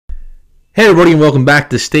Hey everybody and welcome back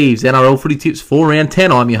to Steve's NRL Footy Tips for Round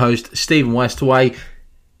 10. I'm your host, Stephen Westaway,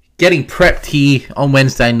 getting prepped here on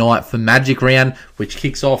Wednesday night for Magic Round, which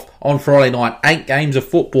kicks off on Friday night. 8 games of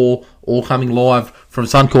football, all coming live from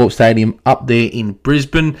Suncorp Stadium up there in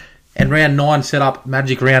Brisbane. And Round 9 set up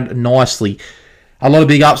Magic Round nicely. A lot of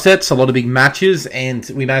big upsets, a lot of big matches, and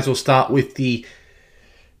we may as well start with the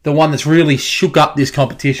one that's really shook up this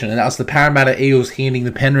competition, and that was the Parramatta Eels handing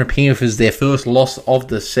the Penrith Panthers their first loss of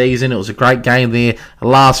the season. It was a great game there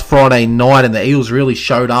last Friday night, and the Eels really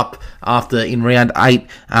showed up after, in round 8,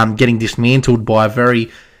 getting dismantled by a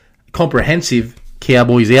very comprehensive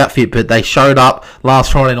Cowboys outfit, but they showed up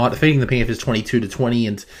last Friday night, defeating the Panthers 22-20,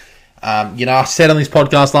 and I said on this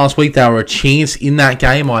podcast last week they were a chance in that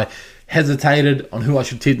game. I hesitated on who I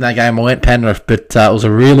should tip in that game. I went Penrith, but it was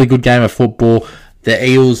a really good game of football. The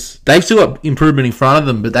Eels, they've still got improvement in front of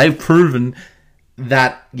them, but they've proven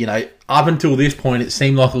that, up until this point, it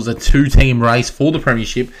seemed like it was a two-team race for the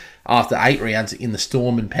premiership after 8 rounds in the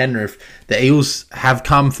Storm and Penrith. The Eels have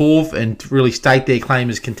come forth and really staked their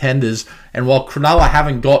claim as contenders, and while Cronulla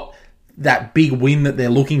haven't got that big win that they're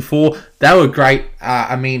looking for, they were great,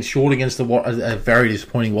 short against a very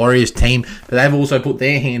disappointing Warriors team, but they've also put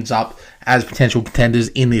their hands up as potential contenders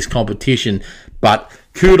in this competition. But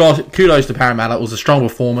kudos to Parramatta. It was a strong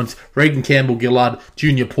performance. Regan Campbell-Gillard,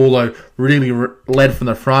 Junior Paulo really led from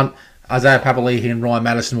the front. Isaiah Papali'i and Ryan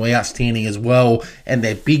Madison were outstanding as well. And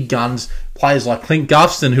their big guns, players like Clint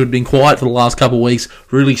Guston, who had been quiet for the last couple of weeks,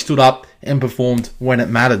 really stood up and performed when it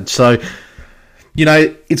mattered. So,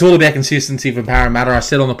 it's all about consistency for Parramatta. I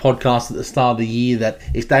said on the podcast at the start of the year that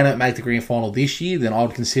if they don't make the grand final this year, then I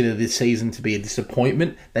would consider this season to be a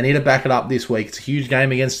disappointment. They need to back it up this week. It's a huge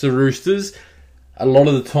game against the Roosters. A lot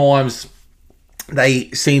of the times,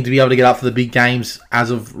 they seem to be able to get up for the big games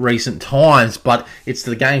as of recent times, but it's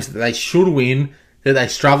the games that they should win that they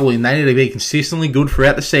struggle in. They need to be consistently good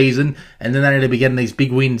throughout the season, and then they need to be getting these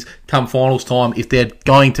big wins come finals time if they're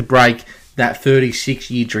going to break that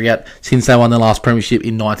 36-year drought since they won their last premiership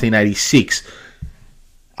in 1986.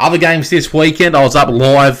 Other games this weekend, I was up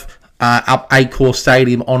live up Eight-Course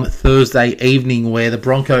Stadium on Thursday evening, where the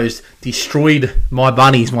Broncos destroyed my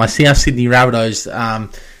bunnies, my South Sydney Rabbitohs,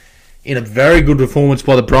 in a very good performance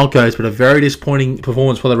by the Broncos, but a very disappointing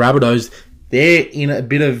performance by the Rabbitohs. They're in a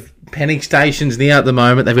bit of panic stations now at the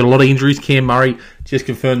moment. They've got a lot of injuries. Cam Murray just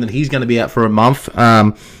confirmed that he's going to be out for a month.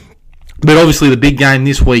 But obviously the big game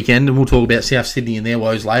this weekend, and we'll talk about South Sydney and their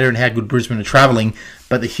woes later and how good Brisbane are travelling,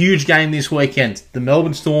 but the huge game this weekend, the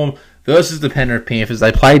Melbourne Storm versus the Penrith Panthers.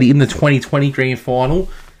 They played in the 2020 grand final.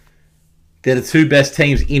 They're the two best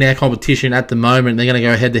teams in our competition at the moment. They're going to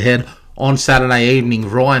go head-to-head on Saturday evening.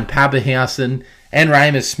 Ryan Papenhuyzen and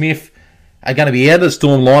Reimis Smith are going to be out of the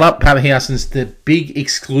Storm lineup. Papenhuyzen's the big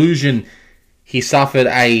exclusion. He suffered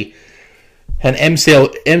an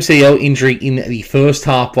MCL injury in the first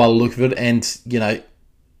half by the look of it, and,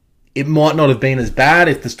 it might not have been as bad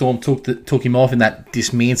if the Storm took him off in that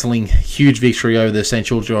dismantling huge victory over the St.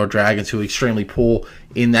 George Dragons, who were extremely poor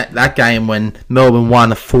in that game when Melbourne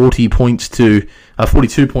won 42 points to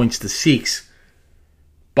 6.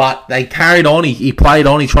 But they carried on. He played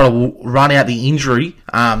on. He tried to run out the injury.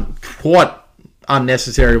 Quite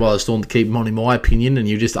unnecessary by the Storm to keep him on, in my opinion, and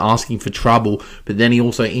you're just asking for trouble. But then he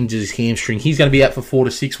also injures his hamstring. He's going to be out for 4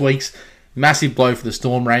 to 6 weeks. Massive blow for the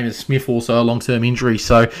Storm. Reimis Smith also a long-term injury.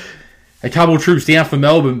 So a couple of troops down for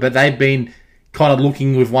Melbourne, but they've been kind of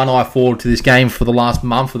looking with one eye forward to this game for the last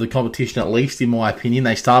month of the competition, at least, in my opinion.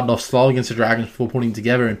 They started off slow against the Dragons before putting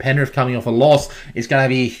together, and Penrith coming off a loss. It's going to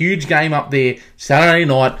be a huge game up there Saturday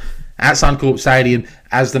night at Suncorp Stadium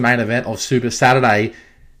as the main event of Super Saturday.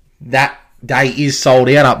 That day is sold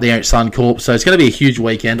out up there at Suncorp, so it's going to be a huge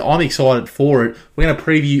weekend. I'm excited for it. We're going to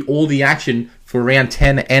preview all the action for Round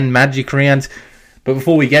 10 and Magic Rounds. But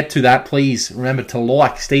before we get to that, please remember to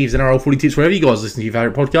like Steve's NRL Footy Tips wherever you guys listen to your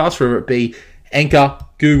favourite podcasts, whether it be Anchor,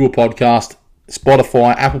 Google Podcast,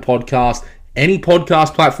 Spotify, Apple Podcast, any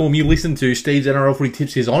podcast platform you listen to, Steve's NRL Footy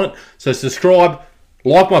Tips is on it. So subscribe,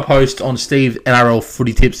 like my post on Steve NRL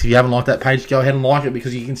Footy Tips. If you haven't liked that page, go ahead and like it,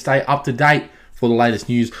 because you can stay up to date for the latest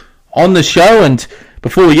news on the show. And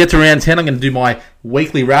before we get to round 10, I'm going to do my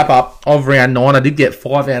weekly wrap-up of round 9. I did get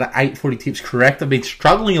 5 out of 8 footy tips correct. I've been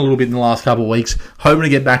struggling a little bit in the last couple of weeks, hoping to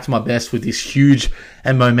get back to my best with this huge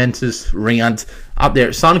and momentous round up there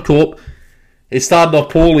at Suncorp. It started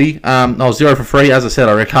off poorly. I was 0 for 3. As I said,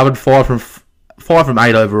 I recovered 5 from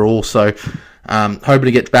 8 overall, so hoping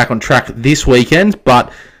to get back on track this weekend.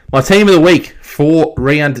 But my team of the week for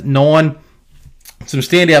round 9, some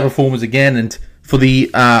standout performers again, and for the,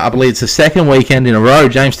 I believe it's the second weekend in a row,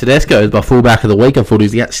 James Tedesco is my fullback of the week. I thought he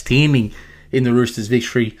was outstanding in the Roosters'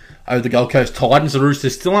 victory over the Gold Coast Titans. The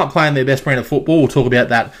Roosters still aren't playing their best brand of football. We'll talk about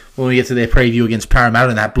that when we get to their preview against Parramatta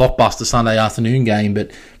in that blockbuster Sunday afternoon game.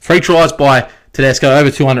 But 3 tries by Tedesco,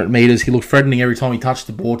 over 200 metres. He looked threatening every time he touched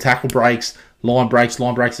the ball. Tackle breaks, line breaks,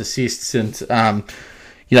 assists, and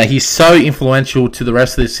he's so influential to the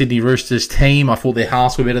rest of the Sydney Roosters team. I thought their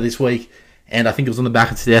halves were better this week, and I think it was on the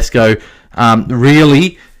back of Tedesco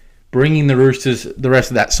really bringing the Roosters, the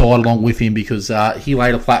rest of that side along with him, because he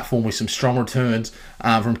laid a platform with some strong returns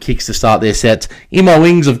from kicks to start their sets. In my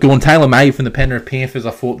wings, I've gone Taylor May from the Penrith Panthers.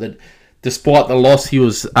 I thought that despite the loss, he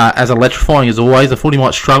was as electrifying as always. I thought he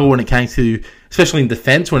might struggle when it came to, especially in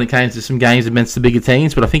defence, when it came to some games against the bigger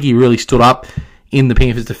teams, but I think he really stood up in the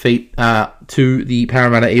Panthers' defeat to the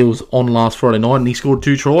Parramatta Eels on last Friday night, and he scored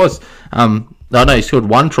 2 tries. He scored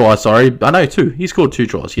 1 try, sorry. No, 2. He scored 2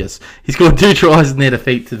 tries, yes. He scored 2 tries in their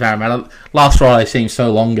defeat to Parramatta. Last Friday seems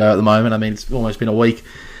so long ago at the moment. I mean, it's almost been a week.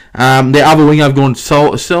 The other wing, I've gone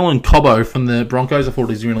Selwyn Cobbo from the Broncos. I thought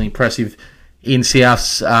he was really impressive in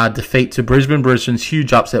South's defeat to Brisbane. Brisbane's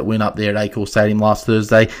huge upset win up there at Accor Stadium last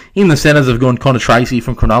Thursday. In the centres, I've gone Connor Tracy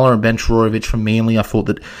from Cronulla and Ben Trbojevic from Manly. I thought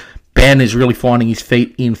that Ben is really finding his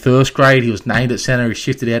feet in first grade. He was named at centre. He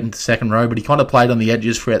shifted out into second row, but he kind of played on the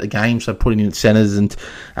edges throughout the game, so putting him in centres. And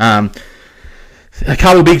a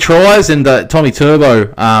couple of big tries, and Tommy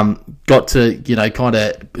Turbo got to kind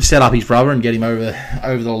of set up his brother and get him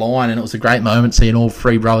over the line, and it was a great moment seeing all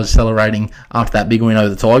 3 brothers celebrating after that big win over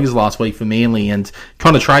the Tigers last week for Manly. And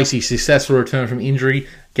Connor Tracy, successful return from injury,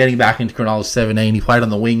 getting back into Cronulla's 17. He played on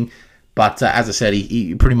the wing, but as I said,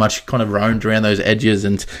 he pretty much kind of roamed around those edges,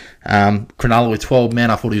 and Cronulla with 12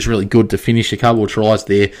 men, I thought he was really good to finish a couple of tries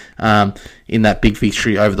there in that big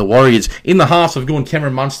victory over the Warriors. In the halves, I've gone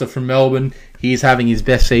Cameron Munster from Melbourne. He is having his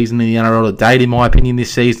best season in the NRL to date, in my opinion,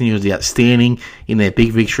 this season. He was outstanding in their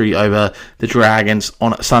big victory over the Dragons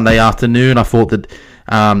on Sunday afternoon. I thought that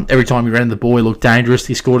every time he ran the ball, he looked dangerous.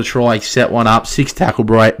 He scored a try, he set one up, 6 tackle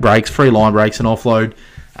breaks, 3 line breaks, and offload.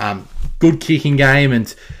 Good kicking game,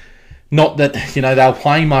 and not that, they were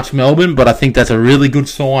playing much Melbourne, but I think that's a really good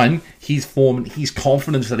sign. His form and his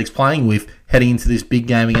confidence that he's playing with heading into this big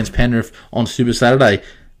game against Penrith on Super Saturday.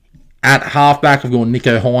 At halfback, I've gone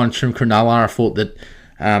Nicho Hynes from Cronulla. I thought that,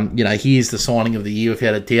 he is the signing of the year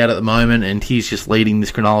without a doubt at the moment, and he's just leading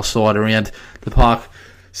this Cronulla side around the park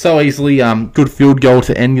so easily. Good field goal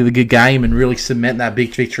to end the good game and really cement that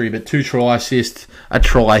big victory. But 2 try assists, a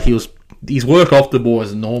try. His work off the ball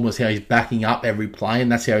is enormous, how he's backing up every play,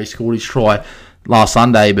 and that's how he scored his try last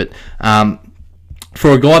Sunday. But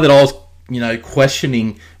for a guy that I was,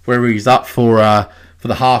 questioning whether he's up for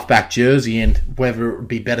the halfback jersey and whether it would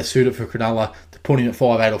be better suited for Cronulla to put him at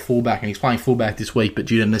 5'8" or fullback, and he's playing fullback this week, but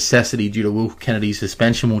due to necessity, due to Will Kennedy's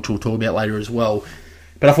suspension, which we'll talk about later as well.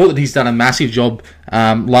 But I thought that he's done a massive job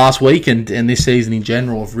last week and this season in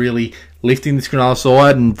general of really lifting this Cronulla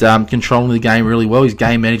side and controlling the game really well. His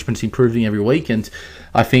game management's improving every week, and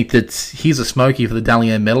I think that he's a smoky for the Dally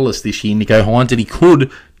M medalist this year, Nicho Hynes, and he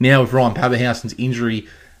could, now with Ryan Papenhuyzen's injury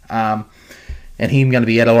and him going to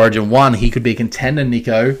be at Origin 1, he could be a contender,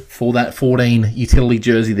 Nicho, for that 14 utility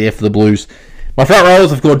jersey there for the Blues. My front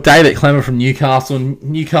rowers, I've got David Klemmer from Newcastle.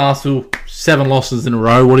 Newcastle, 7 losses in a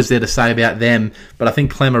row. What is there to say about them? But I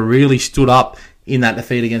think Klemmer really stood up in that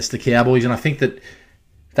defeat against the Cowboys, and I think that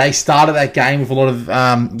they started that game with a lot of,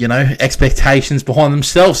 expectations behind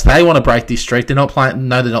themselves. They want to break this streak. They're not playing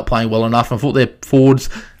well enough. I thought their forwards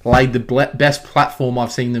laid the best platform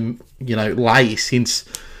I've seen them, lay since,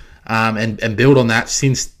 and build on that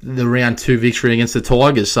since the round 2 victory against the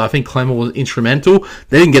Tigers. So I think Klemmer was instrumental.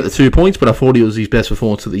 They didn't get the 2 points, but I thought he was his best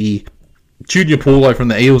performance of the year. Junior Paulo from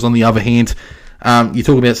the Eels, on the other hand, you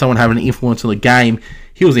talk about someone having an influence on the game.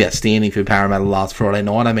 He was outstanding for Parramatta last Friday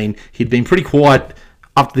night. I mean, he'd been pretty quiet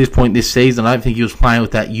up to this point this season. I don't think he was playing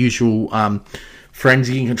with that usual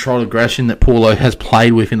frenzy and controlled aggression that Paulo has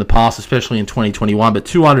played with in the past, especially in 2021. But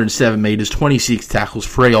 207 metres, 26 tackles,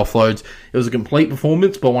 3 offloads. It was a complete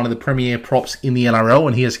performance by one of the premier props in the NRL,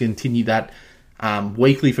 and he has continued that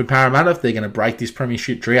weekly for Parramatta if they're going to break this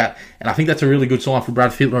premiership drought. And I think that's a really good sign for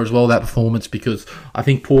Brad Fittler as well, that performance, because I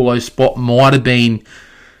think Paulo's spot might have been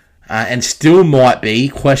and still might be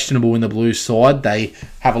questionable in the Blues side. They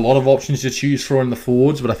have a lot of options to choose for in the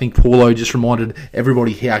forwards, but I think Paulo just reminded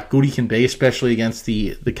everybody how good he can be, especially against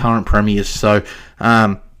the current premiers. So,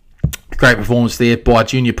 great performance there by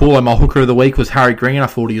Junior Paulo. My hooker of the week was Harry Green. I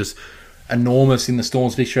thought he was enormous in the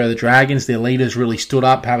Storm's victory over the Dragons. Their leaders really stood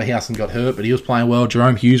up. Papenhuyzen got hurt, but he was playing well.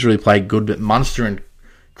 Jerome Hughes really played good, but Munster and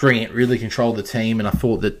Grant really controlled the team, and I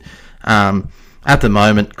thought that at the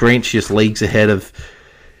moment, Grant's just leagues ahead of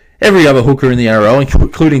every other hooker in the NRL,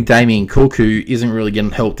 including Damien Cook, who isn't really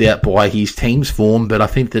getting helped out by his team's form. But I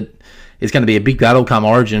think that it's going to be a big battle come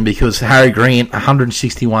Origin, because Harry Grant,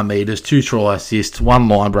 161 metres, 2 try assists, 1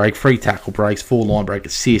 line break, 3 tackle breaks, 4 line break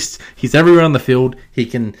assists. He's everywhere on the field. He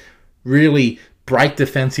can really break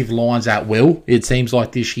defensive lines at will, it seems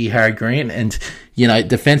like this year, Harry Grant. And,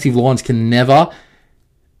 defensive lines can never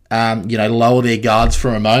lower their guards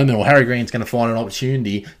for a moment, or Harry Grant's going to find an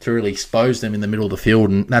opportunity to really expose them in the middle of the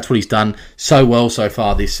field, and that's what he's done so well so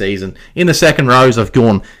far this season. In the second rows, I've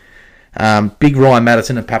gone big Ryan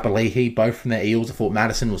Madison and Papali'i, both from the Eels. I thought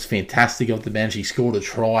Madison was fantastic off the bench. He scored a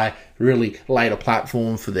try, really laid a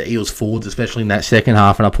platform for the Eels forwards, especially in that second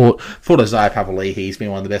half. And I thought Isaiah Papali'i, he's been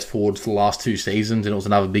one of the best forwards for the last 2 seasons, and it was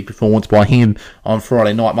another big performance by him on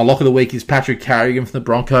Friday night. My lock of the week is Patrick Carrigan from the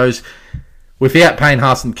Broncos. Without Payne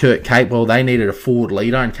Haas and Kurt Capewell, they needed a forward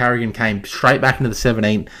leader, and Carrigan came straight back into the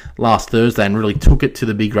 17 last Thursday and really took it to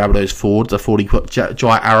the big Rabbitohs forwards. I thought he put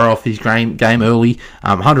Jai Arrow off his game early,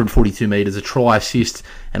 142 metres, a try assist,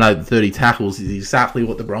 and over 30 tackles is exactly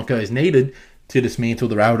what the Broncos needed to dismantle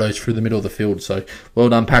the Rabbitohs through the middle of the field. So, well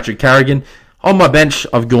done, Patrick Carrigan. On my bench,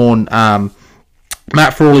 I've gone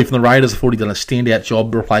Matt Frawley from the Raiders. I thought he'd done a standout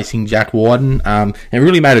job replacing Jack Wyden, and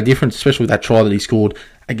really made a difference, especially with that try that he scored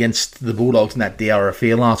against the Bulldogs in that Dowra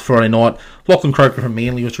affair last Friday night. Lachlan Croker from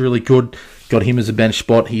Manly was really good. Got him as a bench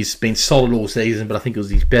spot. He's been solid all season, but I think it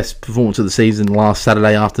was his best performance of the season last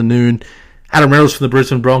Saturday afternoon. Adam Reynolds from the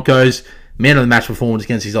Brisbane Broncos. Man of the match performance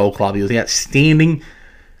against his old club. He was outstanding.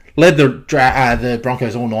 Led the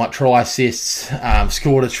Broncos all night. Try assists.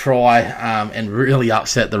 Scored a try. And really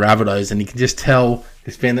upset the Rabbitohs. And you can just tell,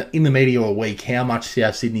 it's been in the media all week, how much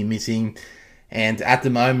South Sydney missing. And at the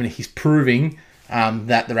moment, he's proving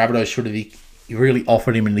that the Rabbitohs should have really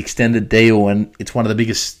offered him an extended deal, and it's one of the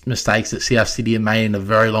biggest mistakes that South Sydney have made in a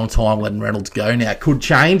very long time, letting Reynolds go. Now, it could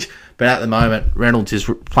change, but at the moment, Reynolds is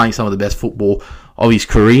playing some of the best football of his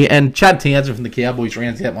career. And Chad Townsend from the Cowboys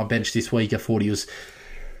rounds out my bench this week. I thought he was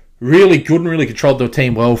really good and really controlled the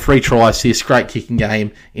team well. 3 try assists, great kicking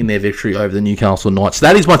game in their victory over the Newcastle Knights. So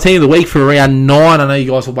that is my team of the week for round 9. I know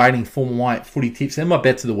you guys are waiting for my footy tips and my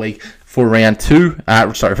bets of the week for round 10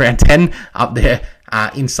 up there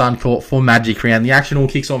in Suncorp for Magic Round. The action all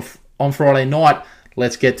kicks off on Friday night.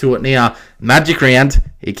 Let's get to it now. Magic Round,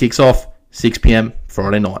 it kicks off 6 p.m.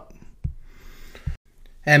 Friday night.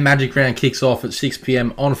 And Magic Round kicks off at 6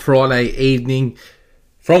 p.m. on Friday evening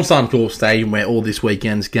from Suncorp Stadium, where all this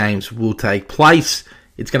weekend's games will take place.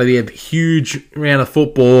 It's going to be a huge round of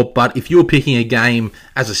football, but if you're picking a game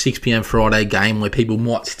as a 6 p.m. Friday game where people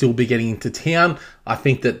might still be getting into town, I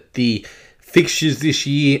think that the fixtures this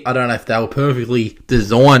year, I don't know if they were perfectly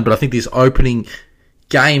designed, but I think this opening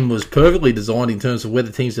game was perfectly designed in terms of where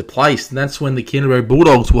the teams are placed, and that's when the Canterbury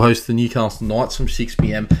Bulldogs will host the Newcastle Knights from 6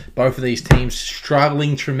 p.m. Both of these teams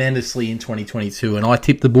struggling tremendously in 2022, and I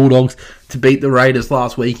tipped the Bulldogs to beat the Raiders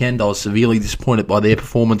last weekend. I was severely disappointed by their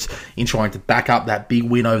performance in trying to back up that big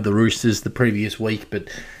win over the Roosters the previous week, but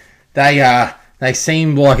they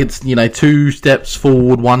seem like it's 2 steps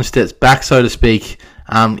forward, 1 step back, so to speak,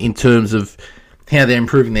 in terms of how they're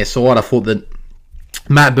improving their side. I thought that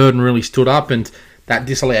Matt Burton really stood up, and that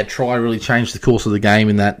disallowed try really changed the course of the game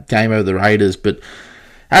in that game over the Raiders. But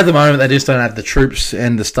at the moment, they just don't have the troops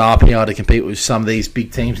and the star power to compete with some of these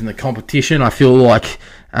big teams in the competition. I feel like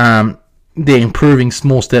they're improving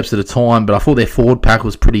small steps at a time, but I thought their forward pack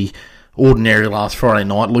was pretty ordinary last Friday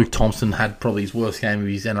night. Luke Thompson had probably his worst game of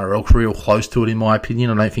his NRL career, or close to it in my opinion.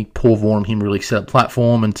 I don't think Paul Vaughan and him really set a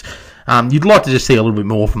platform, and you'd like to just see a little bit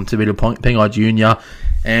more from Tavita Pengai Jr.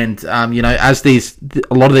 And, as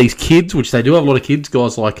a lot of these kids, which they do have a lot of kids,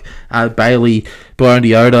 guys like Bailey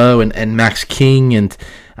Biondi-Odo and Max King and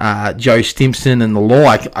Joe Stimson and the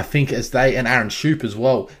like, I think and Aaron Shoup as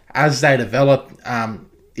well, as they develop,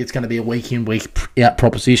 it's going to be a week in, week out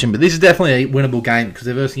proposition. But this is definitely a winnable game because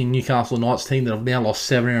they're versing a Newcastle Knights team that have now lost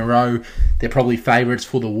 7 in a row. They're probably favourites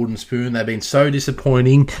for the wooden spoon. They've been so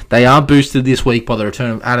disappointing. They are boosted this week by the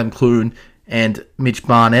return of Adam Clune and Mitch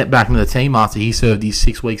Barnett back into the team after he served his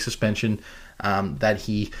 6-week suspension that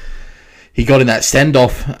he got in that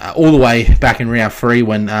send-off all the way back in round 3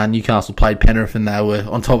 when Newcastle played Penrith and they were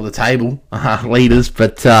on top of the table, leaders.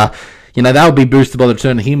 But, they'll be boosted by the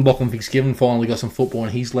return of him. Lachlan Fitzgibbon finally got some football in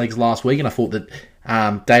his legs last week, and I thought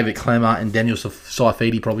that David Clemmer and Daniel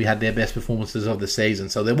Saifidi probably had their best performances of the season.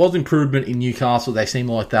 So there was improvement in Newcastle. They seemed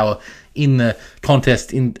like they were in the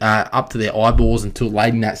contest up to their eyeballs until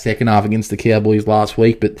late in that second half against the Cowboys last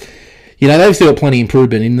week. But, they've still got plenty of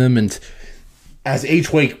improvement in them, and as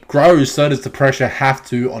each week grows, so does the pressure have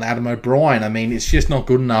to on Adam O'Brien. I mean, it's just not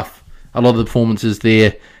good enough, a lot of the performances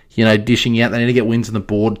there. dishing out. They need to get wins on the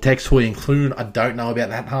board. Tex Hoy and Clune, I don't know about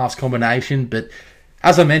that halves combination, but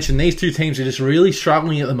as I mentioned, these two teams are just really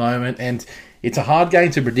struggling at the moment, and it's a hard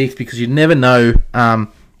game to predict because you never know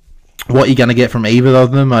what you're going to get from either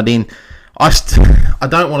of them. I mean, I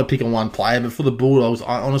don't want to pick on one player, but for the Bulldogs,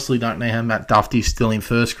 I honestly don't know how Matt Duffy's still in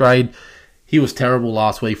first grade. He was terrible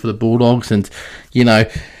last week for the Bulldogs, and,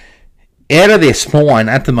 out of their spine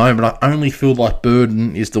at the moment, I only feel like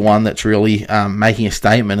Burden is the one that's really making a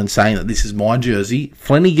statement and saying that this is my jersey.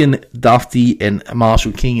 Flanagan, Duffy, and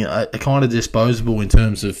Marshall King are kind of disposable in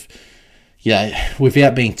terms of,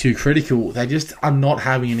 without being too critical. They just are not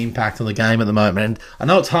having an impact on the game at the moment. And I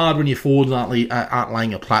know it's hard when your forwards aren't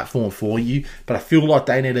laying a platform for you, but I feel like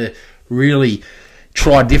they need to really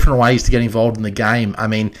try different ways to get involved in the game. I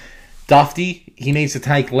mean, Duffy, he needs to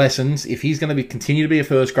take lessons. If he's going to continue to be a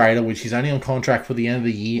first grader, which he's only on contract for the end of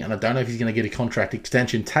the year, and I don't know if he's going to get a contract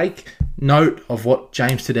extension, take note of what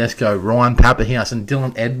James Tedesco, Ryan Papenhuyzen, and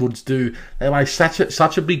Dylan Edwards do. They lay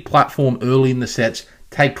such a big platform early in the sets,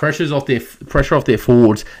 take pressure off their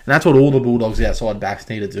forwards, and that's what all the Bulldogs outside backs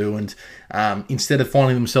need to do. And instead of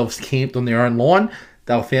finding themselves camped on their own line,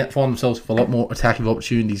 they'll find themselves with a lot more attacking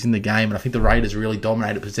opportunities in the game, and I think the Raiders really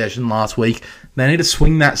dominated possession last week. They need to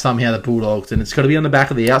swing that somehow, the Bulldogs, and it's got to be on the back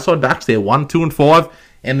of the outside backs. They're 1, 2, and 5,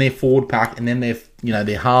 and their forward pack, and then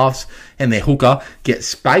their halves and their hooker get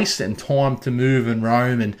space and time to move and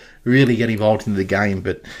roam and really get involved in the game.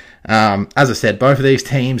 But as I said, both of these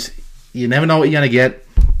teams, you never know what you're going to get.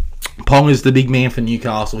 Ponga's the big man for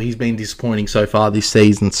Newcastle. He's been disappointing so far this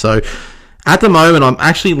season, so at the moment, I'm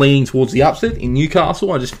actually leaning towards the upset in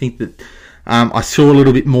Newcastle. I just think that I saw a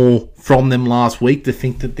little bit more from them last week to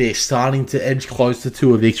think that they're starting to edge closer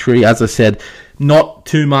to a victory. As I said, not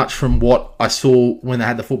too much from what I saw when they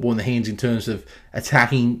had the football in their hands in terms of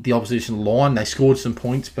attacking the opposition line. They scored some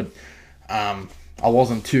points, but I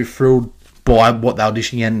wasn't too thrilled by what they were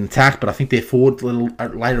dishing out in attack, but I think their forward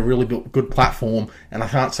laid a really good platform, and I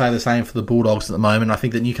can't say the same for the Bulldogs at the moment. I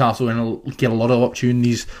think that Newcastle are going to get a lot of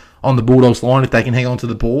opportunities on the Bulldogs line if they can hang on to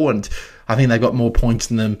the ball, and I think they've got more points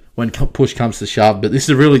than them when push comes to shove. But this is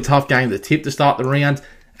a really tough game to tip to start the round.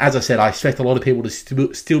 As I said, I expect a lot of people to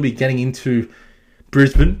still be getting into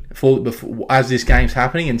Brisbane as this game's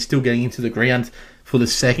happening and still getting into the ground for the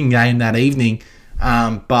second game that evening.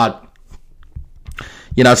 But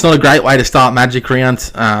it's not a great way to start Magic Round.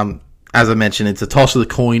 As I mentioned, it's a toss of the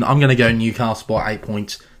coin. I'm going to go Newcastle by 8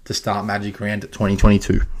 points to start Magic Round at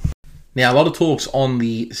 2022. Now, a lot of talks on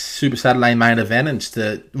the Super Saturday main event, and it's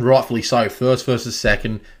rightfully so, first versus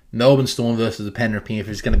second, Melbourne Storm versus the Penrith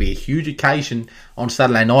Panthers is going to be a huge occasion on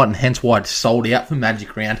Saturday night, and hence why it's sold out for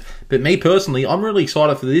Magic Round. But me personally, I'm really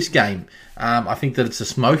excited for this game. I think that it's a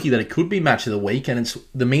smoky, that it could be match of the week, and it's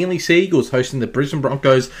the Manly Sea Eagles hosting the Brisbane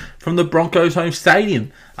Broncos from the Broncos home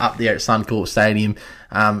stadium up there at Suncorp Stadium.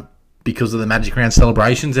 Because of the Magic Round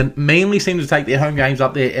celebrations, and Manly seem to take their home games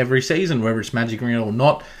up there every season, whether it's Magic Round or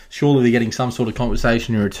not. Surely they're getting some sort of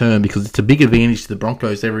compensation in return, because it's a big advantage to the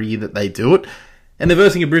Broncos every year that they do it. And they're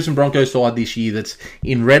versing a Brisbane Broncos side this year that's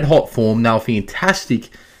in red-hot form. They were fantastic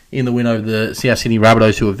in the win over the South Sydney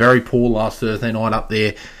Rabbitohs, who were very poor last Thursday night up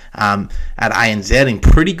there at ANZ in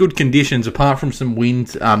pretty good conditions, apart from some wind.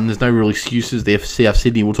 There's no real excuses there for South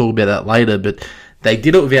Sydney. We'll talk about that later, but they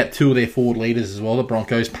did it without two of their forward leaders as well, the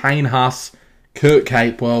Broncos, Payne Haas, Kurt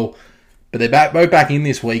Capewell. But they're both back in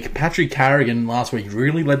this week. Patrick Carrigan last week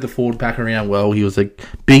really led the forward pack around well. He was a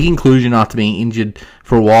big inclusion after being injured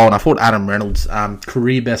for a while. And I thought Adam Reynolds,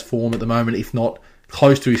 career best form at the moment, if not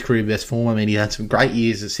close to his career best form. I mean, he had some great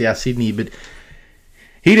years at South Sydney, but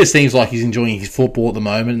he just seems like he's enjoying his football at the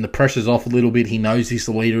moment, and the pressure's off a little bit. He knows he's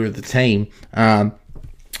the leader of the team.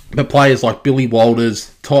 But players like Billy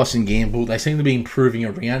Walters, Tyson Gamble, they seem to be improving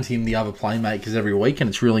around him, the other playmakers, every week, and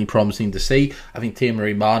it's really promising to see. I think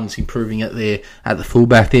Tia-Marie Martin's improving it there at the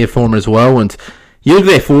fullback there for him as well. And you look at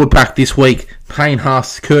their forward pack this week, Payne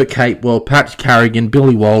Haas, Kurt Capewell, Patrick Carrigan,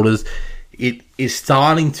 Billy Walters. It is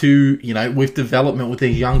starting to, with development, with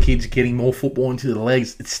these young kids getting more football into the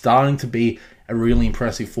legs, it's starting to be a really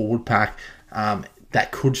impressive forward pack that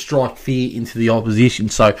could strike fear into the opposition.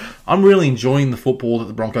 So I'm really enjoying the football that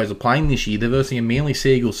the Broncos are playing this year. They're versing a Manly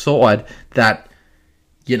Sea Eagles side that,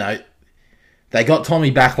 they got Tommy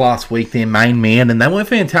back last week, their main man, and they weren't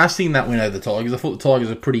fantastic in that win over the Tigers. I thought the Tigers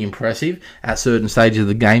were pretty impressive at certain stages of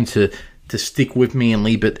the game to stick with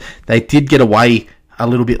Manly, but they did get away a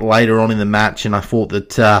little bit later on in the match, and I thought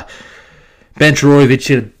that Ben Trbojevic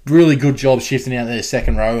did a really good job shifting out their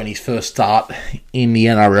second row in his first start in the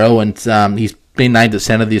NRL, and he's been named at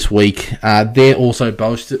centre this week. They're also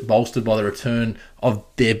bolstered by the return of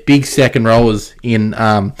their big second rowers in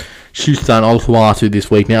Shoestone Oluwatu this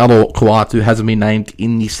week. Now, Oluwatu hasn't been named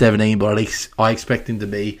in the 17, but I expect him to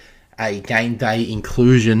be a game day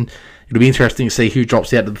inclusion. It'll be interesting to see who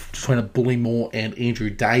drops out between Bullimore and Andrew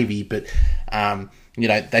Davey. But,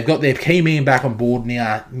 they've got their key man back on board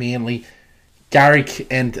now, Manly. Garrick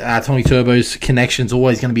and Tommy Turbo's connection's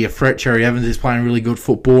always going to be a threat. Cherry Evans is playing really good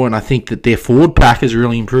football, and I think that their forward pack has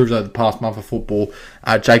really improved over the past month of football.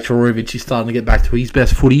 Jake Todorovic is starting to get back to his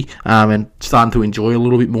best footy and starting to enjoy a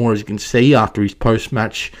little bit more, as you can see, after his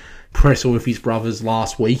post-match presser with his brothers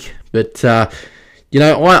last week. But, I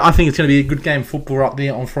think it's going to be a good game of football up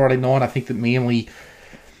there on Friday night. I think that Manly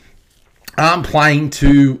aren't playing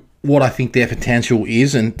to what I think their potential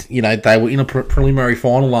is, and they were in a preliminary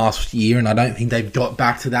final last year, and I don't think they've got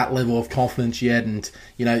back to that level of confidence yet. And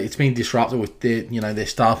it's been disrupted with their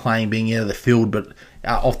star playing being out of the field, but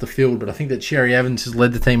off the field. But I think that Cherry Evans has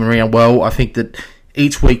led the team around well. I think that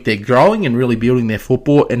each week they're growing and really building their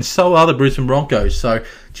football, and so are the Brisbane Broncos. So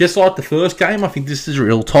just like the first game, I think this is a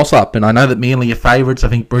real toss-up, and I know that Manly are favourites. I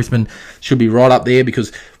think Brisbane should be right up there,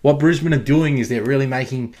 because what Brisbane are doing is they're really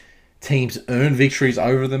making teams earn victories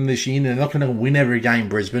over them this year. They're not going to win every game,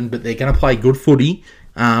 Brisbane, but they're going to play good footy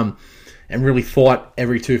and really fight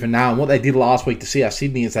every tooth and nail. And what they did last week to South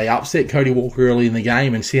Sydney is they upset Cody Walker early in the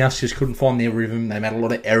game, and South just couldn't find their rhythm. They made a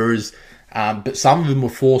lot of errors, but some of them were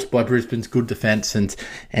forced by Brisbane's good defence and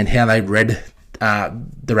how they read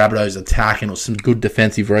the Rabbitohs' attack, and it was some good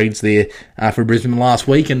defensive reads there for Brisbane last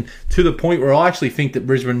week, and to the point where I actually think that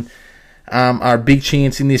Brisbane are a big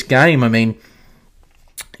chance in this game. I mean,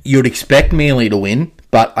 you'd expect Manly to win,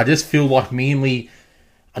 but I just feel like Manly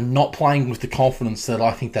are not playing with the confidence that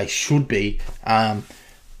I think they should be, starting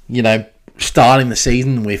the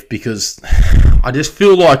season with, because I just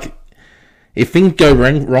feel like if things go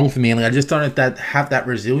wrong for Manly, I just don't have that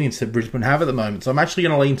resilience that Brisbane have at the moment. So I'm actually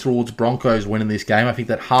going to lean towards Broncos winning this game. I think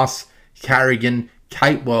that Huss, Carrigan,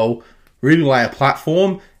 Capewell really lay a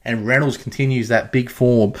platform, and Reynolds continues that big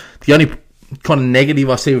form. The only kind of negative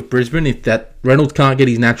I see with Brisbane is that Reynolds can't get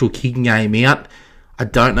his natural kicking game out. I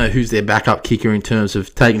don't know who's their backup kicker in terms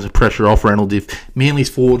of taking some pressure off Reynolds. If Manly's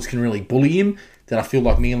forwards can really bully him, then I feel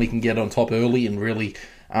like Manly can get on top early and really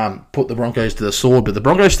put the Broncos to the sword. But the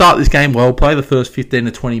Broncos start this game well, play the first 15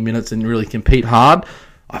 to 20 minutes and really compete hard.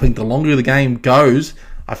 I think the longer the game goes,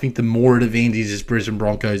 I think the more it advantages Brisbane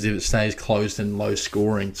Broncos if it stays close and low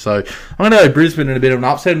scoring. So I'm going to go Brisbane in a bit of an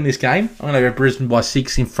upset in this game. I'm going to go Brisbane by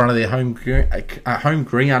 6 in front of their home ground,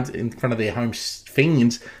 in front of their home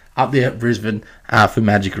fans up there at Brisbane for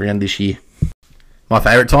Magic Round this year. My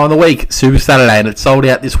favourite time of the week, Super Saturday, and it's sold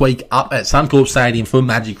out this week up at Suncorp Stadium for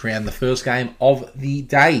Magic Round. The first game of the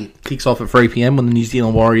day kicks off at 3 p.m. when the New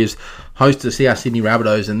Zealand Warriors host the South Sydney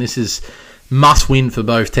Rabbitohs, and this is must win for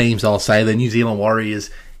both teams, I'll say. The New Zealand Warriors,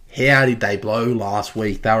 how did they blow last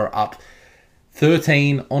week? They were up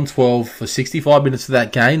 13-12 for 65 minutes of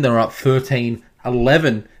that game. They were up 13-11,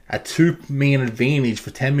 a 2-man advantage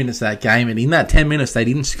for 10 minutes of that game. And in that 10 minutes, they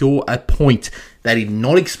didn't score a point. They did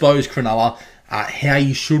not expose Cronulla how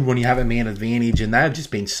you should when you have a man advantage. And they've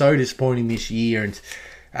just been so disappointing this year. And,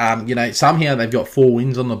 somehow they've got 4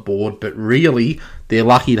 wins on the board. But really, they're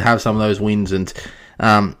lucky to have some of those wins. And,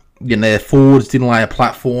 their forwards didn't lay a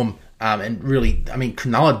platform. And really,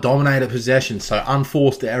 Cronulla dominated possession, so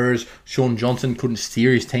unforced errors. Sean Johnson couldn't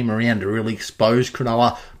steer his team around to really expose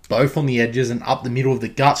Cronulla, both on the edges and up the middle of the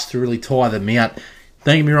guts to really tire them out.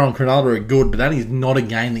 Don't get me wrong, Cronulla are good, but that is not a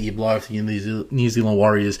game that you blow for the New Zealand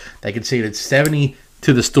Warriors. They conceded 70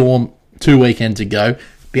 to the Storm 2 weekends ago.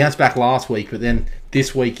 Bounced back last week, but then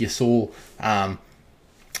this week you saw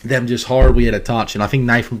them just horribly out of touch, and I think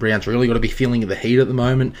Nathan Brown's really got to be feeling the heat at the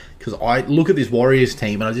moment, because I look at this Warriors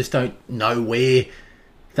team and I just don't know where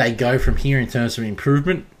they go from here in terms of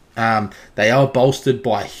improvement. They are bolstered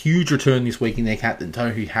by a huge return this week in their captain,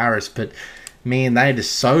 Tohu Harris, but man, they're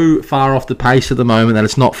just so far off the pace at the moment that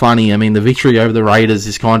it's not funny. I mean, the victory over the Raiders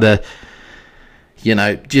is kind of,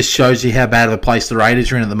 just shows you how bad of a place the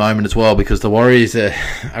Raiders are in at the moment as well, because the Warriors are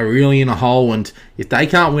really in a hole, and if they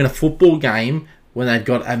can't win a football game when they've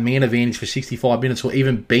got a man advantage for 65 minutes or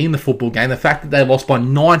even be in the football game, the fact that they lost by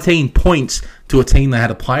 19 points to a team they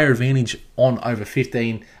had a player advantage on over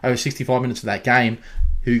 65 minutes of that game,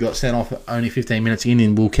 who got sent off only 15 minutes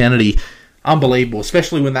in Will Kennedy, unbelievable,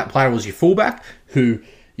 especially when that player was your fullback, who,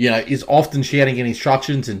 is often shouting in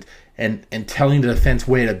instructions and telling the defence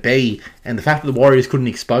where to be. And the fact that the Warriors couldn't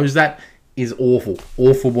expose that is awful.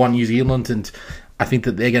 Awful by New Zealand, and I think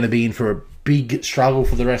that they're going to be in for a big struggle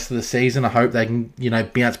for the rest of the season. I hope they can,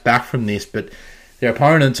 bounce back from this. But their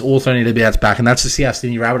opponents also need to bounce back, and that's the South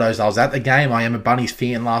Sydney Rabbitohs. I was at the game. I am a Bunnies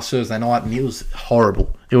fan last Thursday night, and it was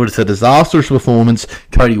horrible. It was a disastrous performance.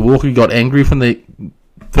 Cody Walker got angry from the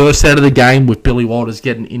first set of the game with Billy Walters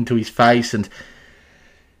getting into his face, and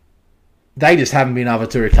they just haven't been able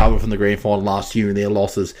to recover from the grand final last year in their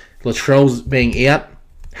losses. Latrell's being out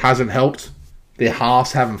hasn't helped. Their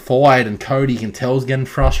halves haven't fired, and Cody can tell's getting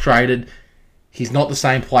frustrated. He's not the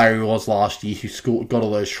same player he was last year who got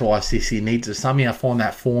all those tries this year. He needs to somehow find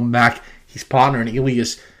that form back. His partner in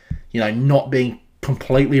Ilias, not being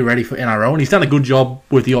completely ready for NRL. And he's done a good job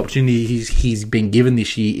with the opportunity he's been given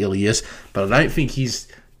this year, Ilias. But I don't think he's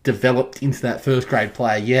developed into that first grade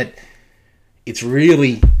player yet. It's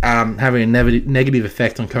really having a negative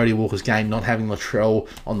effect on Cody Walker's game, not having Latrell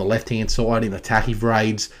on the left-hand side in attacking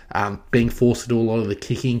raids, being forced to do a lot of the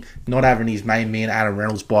kicking, not having his main man, Adam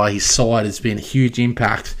Reynolds, by his side has been a huge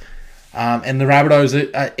impact. And the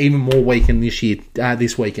Rabbitohs are even more weakened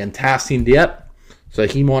this weekend. Townsend out, so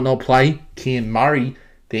he might not play. Cam Murray,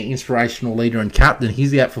 their inspirational leader and captain,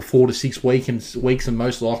 he's out for 4 to 6 weeks and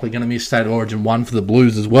most likely going to miss State of Origin 1 for the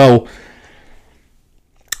Blues as well.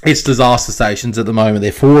 It's disaster stations at the moment.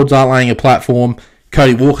 Their forwards aren't laying a platform.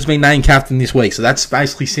 Cody Walker's been named captain this week. So that's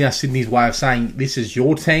basically South Sydney's way of saying, this is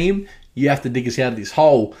your team. You have to dig us out of this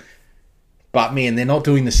hole. But, man, they're not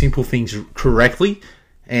doing the simple things correctly.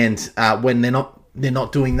 And when they're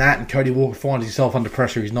not doing that and Cody Walker finds himself under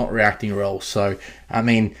pressure, he's not reacting well. So,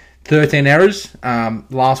 13 errors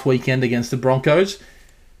last weekend against the Broncos.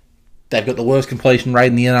 They've got the worst completion rate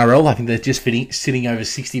in the NRL. I think they're just sitting over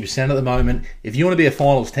 60% at the moment. If you want to be a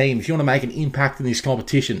finals team, if you want to make an impact in this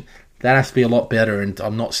competition, that has to be a lot better, and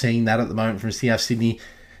I'm not seeing that at the moment from South Sydney.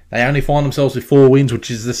 They only find themselves with 4 wins,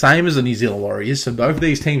 which is the same as the New Zealand Warriors, so both of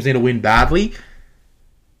these teams need to win badly.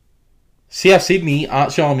 South Sydney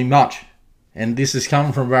aren't showing me much, and this is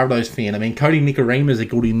coming from a Rabbitohs fan. Cody Nikorima is a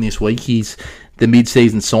good in this week. He's the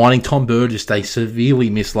mid-season signing. Tom Burgess, they severely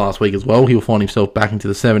missed last week as well. He'll find himself back into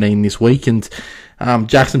the 17 this week. And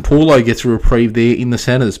Jackson Paulo gets a reprieve there in the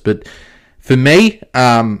centres. But for me,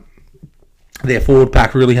 their forward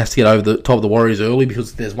pack really has to get over the top of the Warriors early,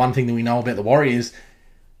 because there's one thing that we know about the Warriors.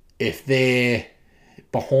 If they're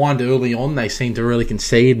behind early on, they seem to really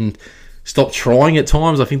concede and stop trying at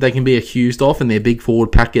times. I think they can be accused of, and their big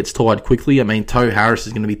forward pack gets tired quickly. Toe Harris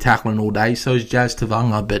is going to be tackling all day, so is Jazz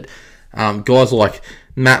Tavanga, but guys like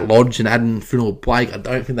Matt Lodge and Adam Finnell-Blake, I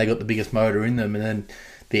don't think they got the biggest motor in them, and then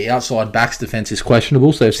the outside backs defence is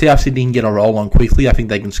questionable, so if South Sydney can get a roll on quickly, I think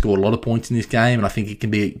they can score a lot of points in this game, and I think it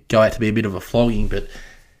can go out to be a bit of a flogging, but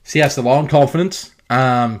South's the line confidence.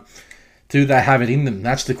 Do they have it in them?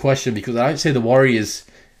 That's the question, because I don't see the Warriors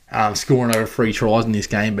scoring over 3 tries in this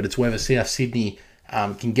game, but it's whether South Sydney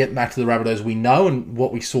can get back to the Rabbitohs we know and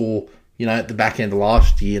what we saw at the back end of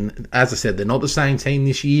last year. And as I said, they're not the same team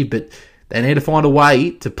this year, but they need to find a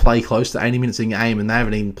way to play close to 80 minutes a game, and they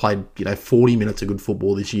haven't even played 40 minutes of good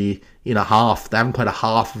football this year in a half. They haven't played a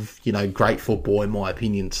half of great football, in my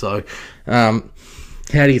opinion. So how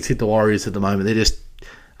do you tip the Warriors at the moment? They're just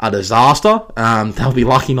a disaster. They'll be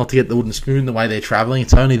lucky not to get the wooden spoon the way they're travelling.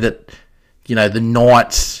 It's only that the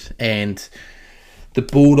Knights and the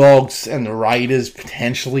Bulldogs and the Raiders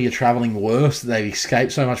potentially are travelling worse. They've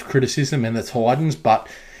escaped so much criticism, and the Titans, but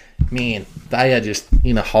man, they are just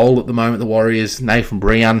in a hole at the moment, the Warriors. Nathan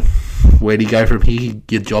Brown, where do you go from here?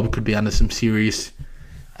 Your job could be under some serious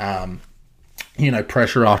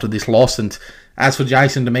pressure after this loss. And as for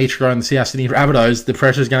Jason Demetriou and the South Sydney Rabbitohs, the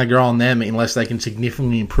pressure is going to grow on them unless they can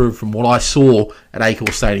significantly improve from what I saw at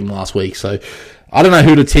Accor Stadium last week. So I don't know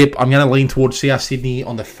who to tip. I'm going to lean towards South Sydney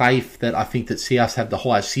on the faith that I think that South have the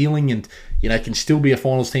highest ceiling and, can still be a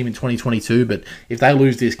finals team in 2022. But if they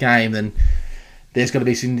lose this game, then there's going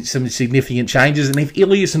to be some significant changes. And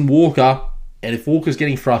if Walker's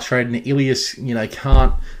getting frustrated and Ilias,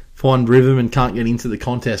 can't find rhythm and can't get into the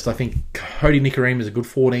contest, I think Cody Nikorima is a good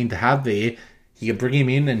 14 to have there. You can bring him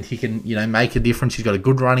in and he can, make a difference. He's got a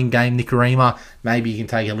good running game, Nikorima. Maybe he can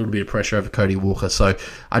take a little bit of pressure over Cody Walker. So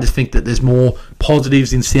I just think that there's more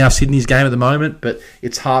positives in South Sydney's game at the moment, but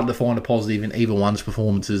it's hard to find a positive in either one's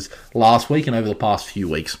performances last week and over the past few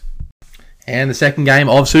weeks. And the second game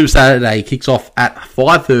of Super Saturday kicks off at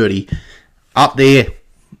 5:30 up there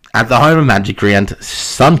at the home of Magic Round,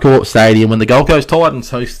 Suncorp Stadium, when the Gold Coast Titans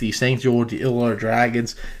host the St. George Illawarra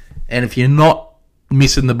Dragons. And if you're not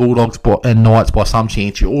missing the Bulldogs and Knights by some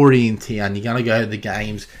chance, you're already in town, you're going to go to the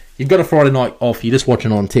games, you've got a Friday night off, you're just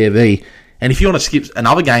watching on TV, and if you want to skip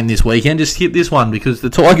another game this weekend, just skip this one, because the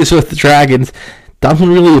Tigers with the Dragons doesn't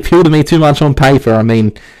really appeal to me too much on paper.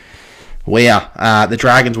 Wow, the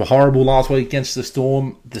Dragons were horrible last week against the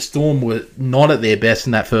Storm. The Storm were not at their best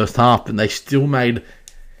in that first half, but they still made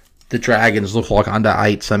the Dragons look like under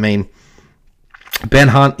eights. I mean, Ben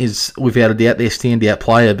Hunt is, without a doubt, their standout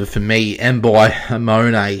player, but for me, and by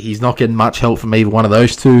Monet, he's not getting much help from either one of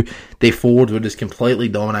those two. Their forwards were just completely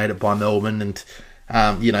dominated by Melbourne, and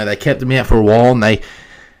they kept them out for a while, and they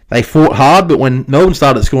fought hard, but when Melbourne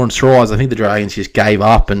started scoring tries, I think the Dragons just gave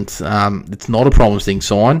up, and it's not a promising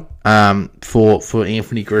sign for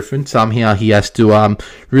Anthony Griffin. Somehow he has to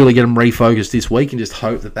really get him refocused this week and just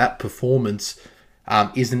hope that performance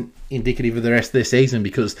isn't indicative of the rest of their season,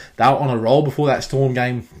 because they were on a roll before that Storm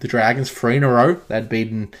game. The Dragons, 3 in a row. They'd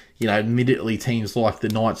beaten, admittedly teams like the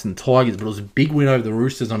Knights and the Tigers, but it was a big win over the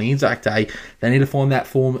Roosters on Anzac Day. They need to find that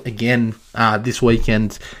form again this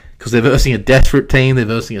weekend, because they're versing a desperate team. They're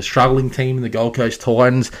versing a struggling team in the Gold Coast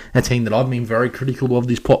Titans, a team that I've been very critical of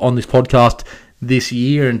on this podcast this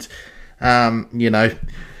year. And,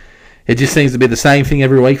 it just seems to be the same thing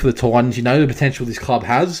every week for the Titans. The potential this club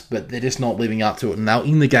has, but they're just not living up to it. And they were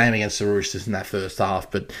in the game against the Roosters in that first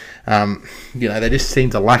half. But, they just seem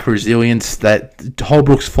to lack resilience. That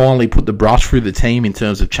Holbrook's finally put the brush through the team in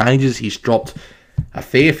terms of changes. He's dropped a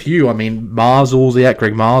fair few. I mean, Marzell's out,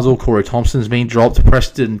 Greg Marzell, Corey Thompson's been dropped,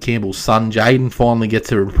 Preston Campbell's son, Jaden, finally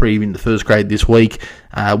gets a reprieve in the first grade this week.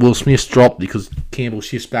 Will Smith's dropped because Campbell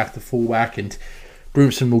shifts back to fullback, and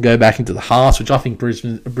Brimson will go back into the halves, which I think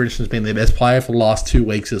Brimson's been their best player for the last 2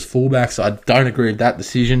 weeks as fullback, so I don't agree with that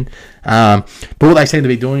decision. But what they seem to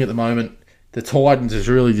be doing at the moment, the Titans is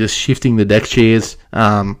really just shifting the deck chairs.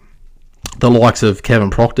 The likes of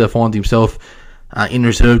Kevin Proctor finds himself in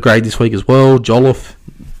reserve grade this week as well. Jolliffe,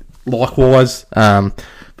 likewise.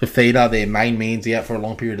 Fafita, their main man's out for a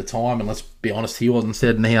long period of time, and let's be honest, he wasn't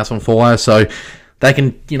setting the house on fire. So they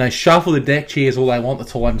can, shuffle the deck chairs all they want, the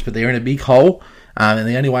Titans, but they're in a big hole, and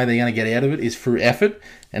the only way they're going to get out of it is through effort,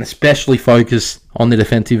 and especially focus on the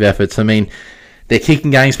defensive efforts. I mean, their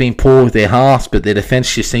kicking game's been poor with their halves, but their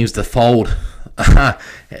defence just seems to fold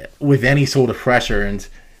with any sort of pressure. And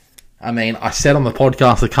I mean, I said on the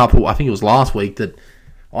podcast I think it was last week, that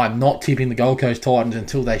I'm not tipping the Gold Coast Titans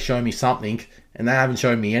until they show me something, and they haven't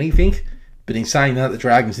shown me anything. But in saying that, the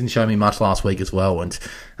Dragons didn't show me much last week as well, and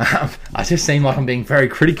I just seem like I'm being very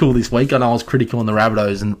critical this week. I know I was critical on the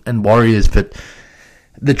Rabbitohs and Warriors, but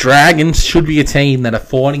the Dragons should be a team that are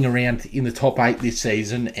fighting around in the top 8 this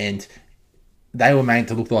season, and they were made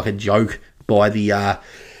to look like a joke by the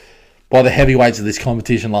heavyweights of this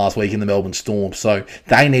competition last week in the Melbourne Storm. So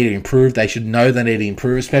they need to improve. They should know they need to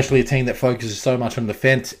improve, especially a team that focuses so much on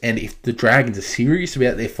defence. And if the Dragons are serious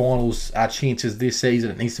about their finals chances this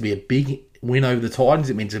season, it needs to be a big win over the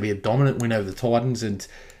Titans. It means to be a dominant win over the Titans. And,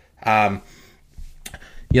 to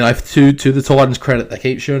the Titans' credit, they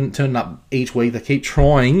keep turning up each week. They keep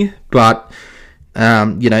trying, but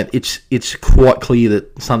it's quite clear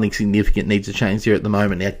that something significant needs to change there at the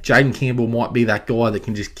moment. Now, Jaden Campbell might be that guy that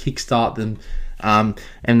can just kickstart them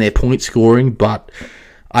and their point scoring, but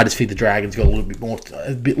I just think the Dragons got a little bit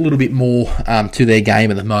more to their game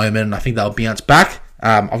at the moment, and I think they'll bounce back.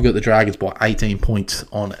 I've got the Dragons by 18 points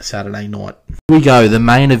on Saturday night. Here we go. The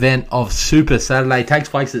main event of Super Saturday takes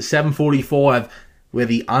place at 7:45, where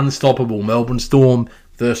the unstoppable Melbourne Storm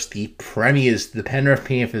versus the Premiers, the Penrith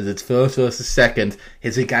Panthers. It's first versus second.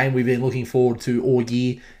 It's a game we've been looking forward to all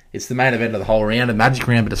year. It's the main event of the whole round, a Magic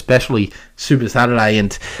round, but especially Super Saturday.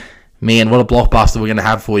 And man, what a blockbuster we're going to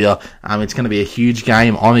have for you. It's going to be a huge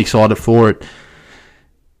game. I'm excited for it.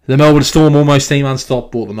 The Melbourne Storm almost seem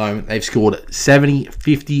unstoppable at the moment. They've scored 70,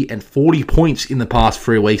 50 and 40 points in the past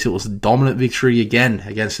 3 weeks. It was a dominant victory again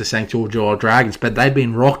against the St. George Illawarra Dragons, but they've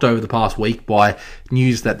been rocked over the past week by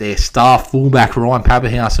news that their star fullback Ryan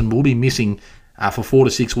Papenhuyzen will be missing for 4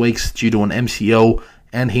 to 6 weeks due to an MCL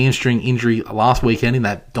and hamstring injury last weekend in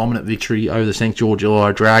that dominant victory over the St. George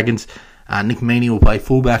Illawarra Dragons. Nick Meaney will play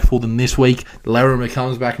fullback for them this week. Larimer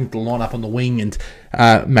comes back into the lineup on the wing, and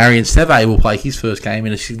Marion Seve will play his first game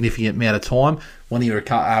in a significant amount of time when he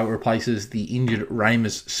replaces the injured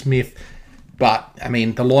Ramus Smith. But, I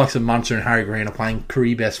mean, the likes of Munster and Harry Green are playing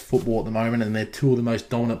career best football at the moment, and they're two of the most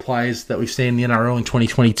dominant players that we've seen in the NRL in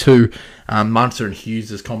 2022. Munster and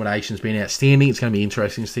Hughes' combination has been outstanding. It's going to be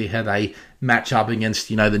interesting to see how they match up against,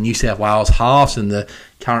 the New South Wales halves and the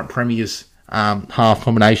current Premiers half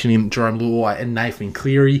combination in Jerome Luai and Nathan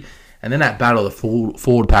Cleary. And then that battle of the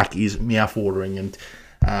forward pack is mouth-watering. And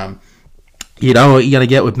you know what you're going to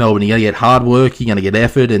get with Melbourne. You're going to get hard work, you're going to get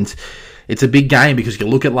effort, and it's a big game because you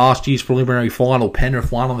look at last year's preliminary final.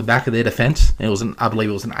 Penrith won on the back of their defence. I believe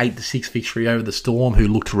it was an 8-6 victory over the Storm, who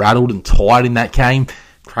looked rattled and tired in that game.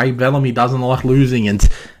 Craig Bellamy doesn't like losing, and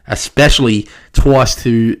especially twice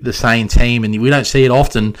to the same team, and we don't see it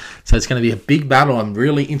often, so it's going to be a big battle. I'm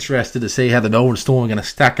really interested to see how the Melbourne Storm are going to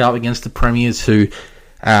stack up against the Premiers, who,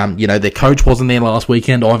 their coach wasn't there last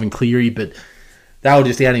weekend, Ivan Cleary, but they were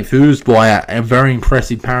just out infused by a very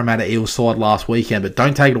impressive Parramatta Eels side last weekend. But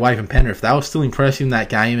don't take it away from Penrith. They were still impressive in that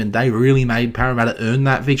game, and they really made Parramatta earn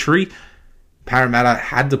that victory. Parramatta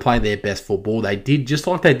had to play their best football. They did, just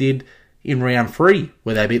like they did in round 3,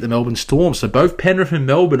 where they beat the Melbourne Storm. So both Penrith and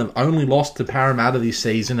Melbourne have only lost to Parramatta this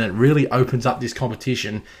season, and it really opens up this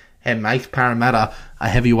competition and makes Parramatta a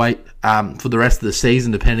heavyweight for the rest of the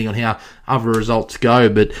season, depending on how other results go.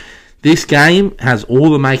 But this game has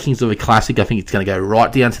all the makings of a classic. I think it's going to go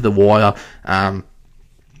right down to the wire.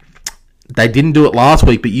 They didn't do it last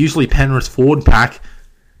week, but usually Penrith's forward pack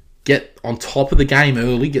get on top of the game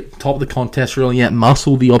early, get top of the contest early, out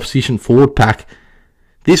muscle the opposition forward pack.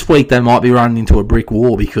 This week they might be running into a brick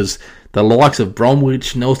wall, because the likes of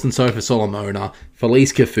Bromwich, Nelson Sofa Solomona,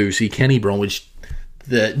 Felice Kafusi, Kenny Bromwich,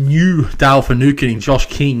 the new Dale Finucane and Josh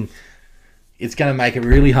King, it's going to make it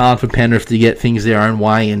really hard for Penrith to get things their own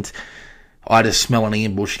way, and I just smell an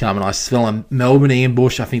ambush coming. I smell a Melbourne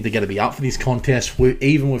ambush. I think they're going to be up for this contest,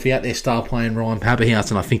 even without their star playing Ryan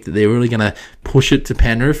Papenhuyzen, and I think that they're really going to push it to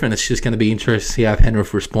Penrith, and it's just going to be interesting to see how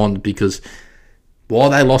Penrith respond, because while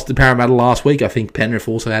they lost to Parramatta last week, I think Penrith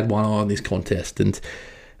also had one eye on this contest, and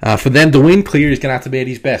for them to win, Cleary is going to have to be at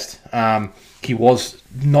his best. He was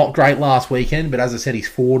not great last weekend, but as I said, his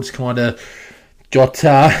forwards kind of got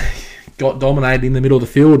dominated in the middle of the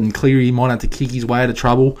field, and Cleary might have to kick his way out of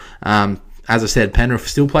trouble. As I said, Penrith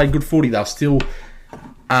still played good footy. They're still,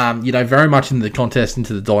 very much in the contest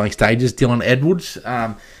into the dying stages. Dylan Edwards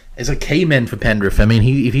is a key man for Penrith. I mean,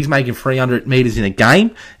 if he's making 300 metres in a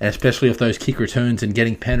game, and especially if those kick returns and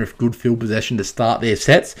getting Penrith good field possession to start their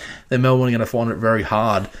sets, then Melbourne are going to find it very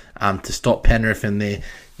hard to stop Penrith and their,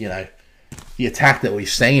 the attack that we've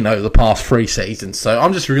seen over the past 3 seasons. So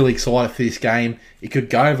I'm just really excited for this game. It could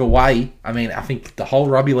go either way. I mean, I think the whole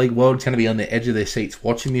rugby league world is going to be on the edge of their seats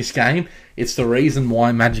watching this game. It's the reason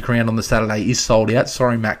why Magic Round on the Saturday is sold out.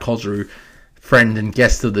 Sorry, Matt Cosrue, friend and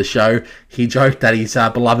guest of the show. He joked that his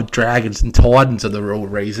beloved Dragons and Titans are the real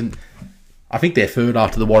reason. I think they're third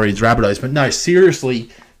after the Warriors Rabbitohs. But no,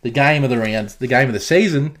 seriously, the game of the round, the game of the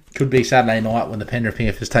season, could be Saturday night when the Penrith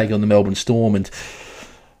Panthers take on the Melbourne Storm, and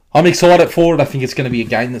I'm excited for it. I think it's going to be a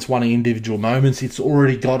game that's won in individual moments. It's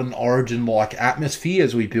already got an Origin-like atmosphere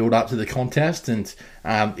as we build up to the contest, and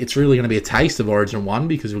it's really going to be a taste of Origin 1,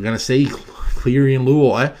 because we're going to see Cleary and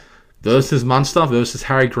Luai versus Munster versus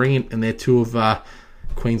Harry Green, and they're two of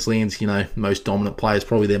Queensland's most dominant players,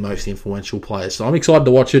 probably their most influential players. So I'm excited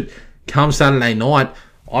to watch it come Saturday night.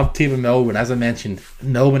 I've tipped Melbourne, as I mentioned.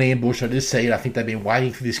 Melbourne ambush, I just see it. I think they've been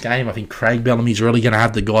waiting for this game. I think Craig Bellamy's really going to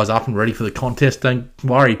have the guys up and ready for the contest. Don't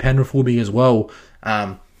worry, Penrith will be as well.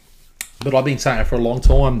 But I've been saying it for a long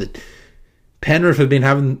time that Penrith have been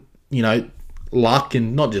having, luck,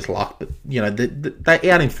 and not just luck, but, they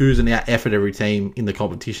out-infuse and out-effort every team in the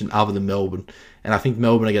competition other than Melbourne. And I think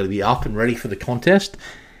Melbourne are going to be up and ready for the contest.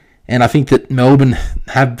 And I think that Melbourne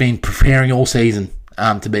have been preparing all season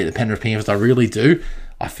to beat the Penrith Panthers. I really do.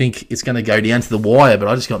 I think it's going to go down to the wire, but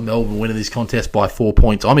I just got Melbourne winning this contest by 4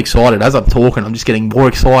 points. I'm excited. As I'm talking, I'm just getting more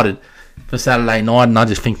excited for Saturday night, and I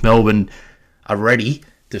just think Melbourne are ready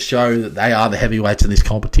to show that they are the heavyweights in this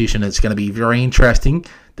competition. It's going to be very interesting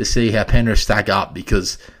to see how Penrith stack up,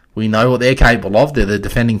 because we know what they're capable of. They're the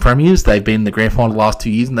defending premiers. They've been in the grand final the last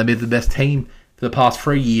 2 years, and they've been the best team for the past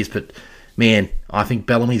 3 years. But, man, I think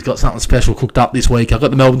Bellamy's got something special cooked up this week. I've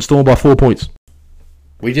got the Melbourne Storm by 4 points.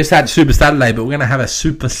 We just had Super Saturday, but we're going to have a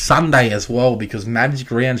Super Sunday as well, because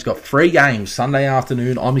Magic Round's got 3 games Sunday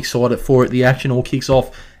afternoon. I'm excited for it. The action all kicks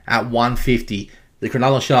off at 1:50. The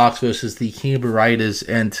Cronulla Sharks versus the Canberra Raiders,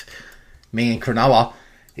 and Cronulla,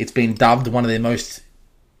 it's been dubbed one of their most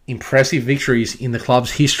impressive victories in the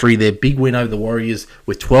club's history. Their big win over the Warriors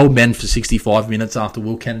with 12 men for 65 minutes after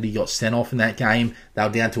Will Kennedy got sent off in that game. They were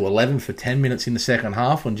down to 11 for 10 minutes in the second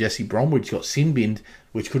half when Jesse Bromwich got sin-binned,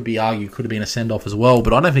 which could be argued could have been a send-off as well.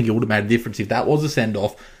 But I don't think it would have made a difference if that was a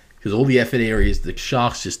send-off, because all the effort areas, the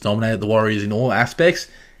Sharks just dominated the Warriors in all aspects,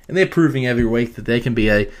 and they're proving every week that they can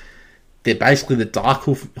be they're basically the dark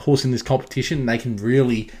horse in this competition, and they can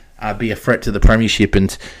really be a threat to the premiership.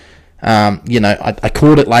 And I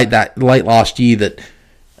called it late last year that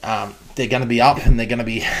they're going to be up and they're going to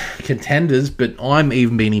be contenders, but I'm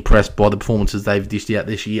even being impressed by the performances they've dished out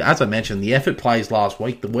this year. As I mentioned, the effort plays last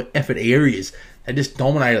week, the effort areas, they just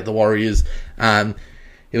dominated the Warriors.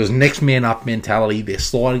 It was next man up mentality. Their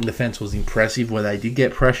sliding defence was impressive where they did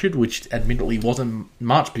get pressured, which admittedly wasn't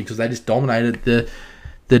much because they just dominated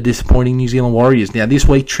the the disappointing New Zealand Warriors. Now, this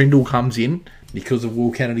week, Trindle comes in because of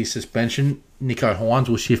Will Kennedy's suspension. Nicho Hynes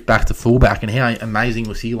will shift back to fullback, and how amazing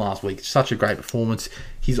was he last week? Such a great performance.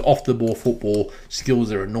 His off-the-ball football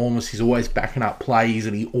skills are enormous. He's always backing up plays,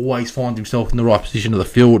 and he always finds himself in the right position of the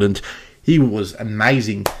field, and he was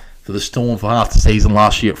amazing for the Storm for half the season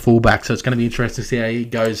last year at fullback. So it's going to be interesting to see how he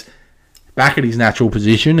goes back at his natural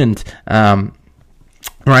position. And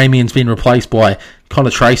Ramian's been replaced by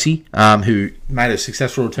Connor Tracy, who made a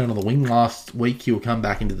successful return on the wing last week. He'll come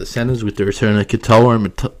back into the centres with the return of Katoa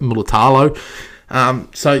and Mulitalo.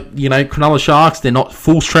 So, Cronulla Sharks, they're not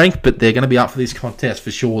full strength, but they're going to be up for this contest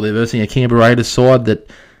for sure. They're versing a Canberra Raiders side that,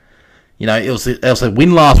 it was a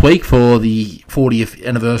win last week for the 40th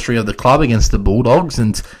anniversary of the club against the Bulldogs,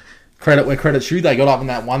 and credit where credit's due, they got up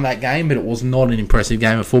and won that game, but it was not an impressive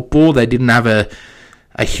game of football. They didn't have a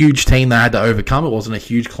huge team they had to overcome. It wasn't a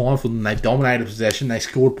huge climb for them. They dominated possession. They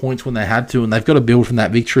scored points when they had to, and they've got to build from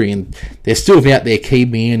that victory, and they're still without their key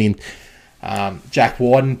man in Jack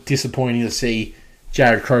Wyden. Disappointing to see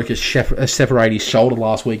Jared Croker separate his shoulder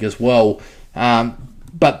last week as well.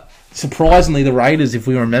 But surprisingly, the Raiders, if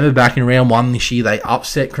we remember back in round one this year, they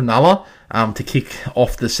upset Cronulla to kick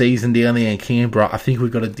off the season down there in Canberra. I think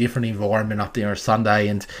we've got a different environment up there on Sunday,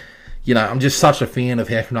 and I'm just such a fan of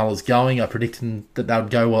how Cronulla's going. I predicted that they would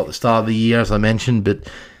go well at the start of the year, as I mentioned, but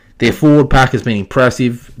their forward pack has been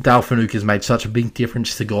impressive. Dale Finucane has made such a big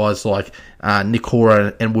difference to guys like Nick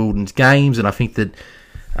Hora and Wilden's games, and I think that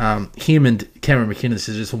him and Cameron McInnes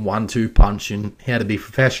is just a 1-2 punch in how to be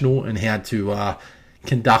professional and how to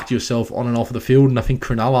conduct yourself on and off the field. And I think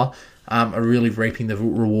Cronulla are really reaping the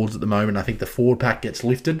rewards at the moment. I think the forward pack gets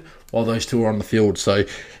lifted while those two are on the field. So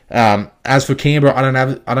as for Canberra,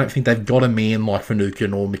 I don't think they've got a man like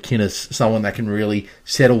Finucane or McInnes, someone that can really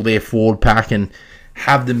settle their forward pack and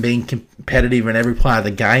have them being competitive in every play of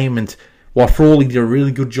the game. And while Frawley did a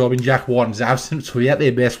really good job in Jack Wyden's absence, without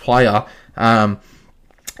their best player,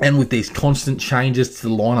 and with these constant changes to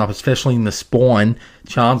the lineup, especially in the spine,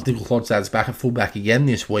 Charles Nichols-Lodstad's back at fullback again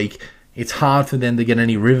this week. It's hard for them to get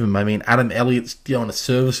any rhythm. I mean, Adam Elliott's doing a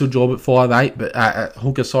serviceable job at 5'8", but at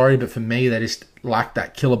hooker, but for me, they just lack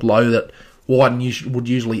that killer blow that Wyden would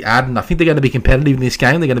usually add. And I think they're going to be competitive in this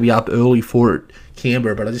game. They're going to be up early for it,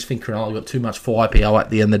 Canberra, but I just think Cronulla got too much firepower at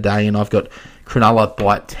the end of the day, and I've got Cronulla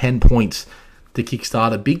by 10 points to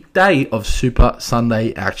kickstart a big day of Super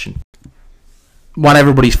Sunday action. One of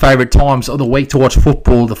everybody's favourite times of the week to watch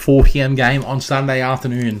football, the 4 p.m. game on Sunday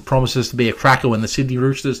afternoon, promises to be a cracker when the Sydney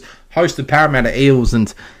Roosters host the Parramatta Eels.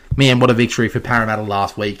 And man, what a victory for Parramatta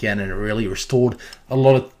last weekend, and it really restored a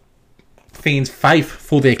lot of fans' faith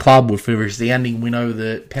for their club with a resounding win over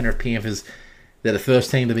the Penrith Panthers. They're the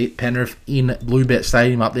first team to beat Penrith in Bluebet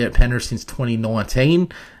Stadium up there at Penrith since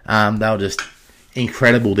 2019. They were just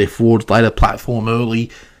incredible. Their forwards laid a platform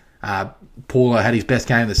early. Paulo had his best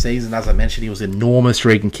game of the season. As I mentioned, he was enormous.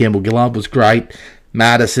 Regan Campbell-Gillard was great.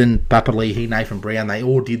 Madison, Papali'i, Nathan Brown, they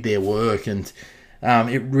all did their work, and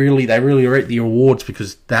they really reaped the rewards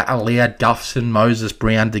because that allowed Gutherson, Moses,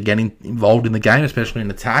 Brown to get involved in the game, especially in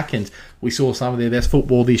attack, and we saw some of their best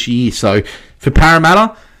football this year. So for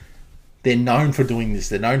Parramatta, they're known for doing this.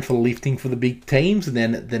 They're known for lifting for the big teams, and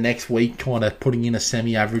then the next week kind of putting in a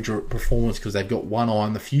semi-average performance because they've got one eye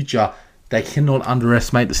on the future. They cannot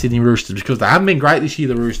underestimate the Sydney Roosters because they haven't been great this year,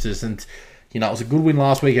 the Roosters. And, it was a good win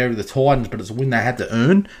last week over the Titans, but it's a win they had to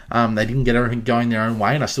earn. They didn't get everything going their own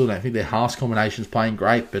way, and I still don't think their halves combination's playing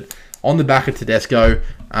great. But on the back of Tedesco,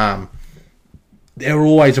 they're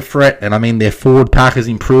always a threat. And, I mean, their forward pack is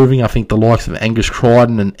improving. I think the likes of Angus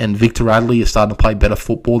Crichton and Victor Radley are starting to play better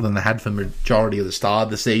football than they had for the majority of the start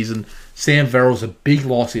of the season. Sam Verrill's a big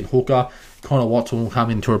loss in hooker. Connor Watson will come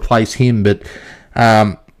in to replace him, but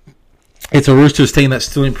it's a Roosters team that's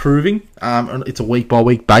still improving. It's a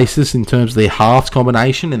week-by-week basis in terms of their halves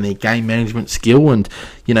combination and their game management skill. And,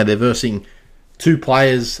 they're versing two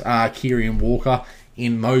players, Kieran Walker,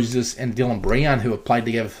 in Moses and Dylan Brown, who have played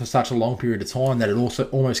together for such a long period of time that it also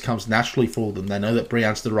almost comes naturally for them. They know that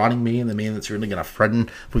Brown's the running man, the man that's really going to threaten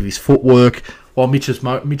with his footwork, while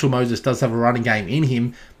Mitchell Moses does have a running game in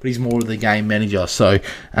him, but he's more of the game manager. So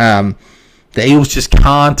the Eels just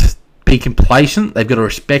can't be complacent. They've got to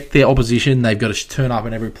respect their opposition. They've got to turn up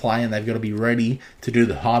in every play, and they've got to be ready to do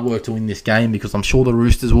the hard work to win this game, because I'm sure the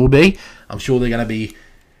Roosters will be. I'm sure they're going to be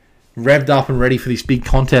revved up and ready for this big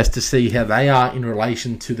contest to see how they are in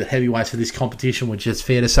relation to the heavyweights of this competition, which is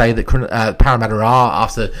fair to say that Parramatta are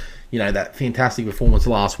after that fantastic performance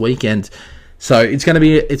last weekend. So it's going to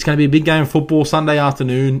be a big game of football Sunday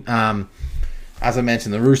afternoon. As I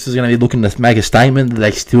mentioned, the Roosters are going to be looking to make a statement that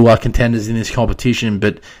they still are contenders in this competition,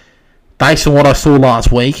 but based on what I saw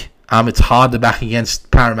last week, It's hard to back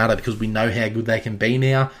against Parramatta because we know how good they can be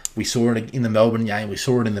now. We saw it in the Melbourne game. We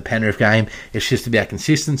saw it in the Penrith game. It's just about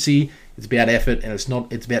consistency. It's about effort, and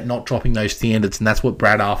it's about not dropping those standards, and that's what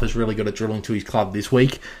Brad Arthur's really got to drill into his club this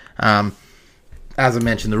week. As I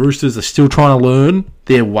mentioned, the Roosters are still trying to learn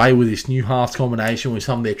their way with this new halves combination with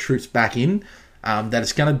some of their troops back in. That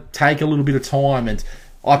it's going to take a little bit of time, and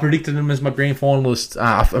I predicted them as my grand finalist.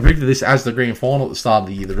 I predicted this as the grand final at the start of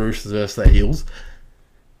the year, the Roosters versus the Eels.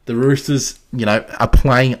 The Roosters, are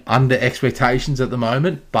playing under expectations at the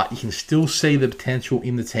moment, but you can still see the potential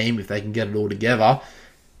in the team if they can get it all together.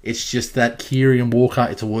 It's just that Keary and Walker,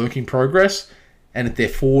 it's a work in progress, and if their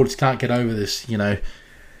forwards can't get over this,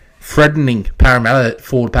 threatening Parramatta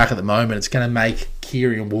forward pack at the moment, it's going to make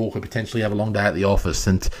Keary and Walker potentially have a long day at the office.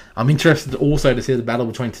 And I'm interested also to see the battle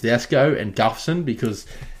between Tedesco and Gutherson, because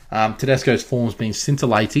Tedesco's form's been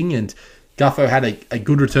scintillating, and Gutho had a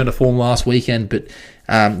good return to form last weekend, but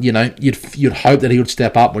you'd hope that he would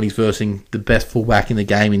step up when he's versing the best fullback in the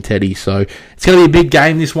game in Teddy. So it's going to be a big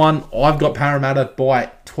game, this one. I've got Parramatta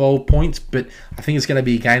by 12 points, but I think it's going to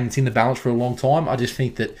be a game that's in the balance for a long time. I just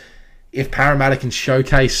think that if Parramatta can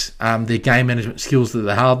showcase their game management skills that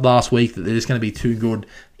they had last week, that they're just going to be too good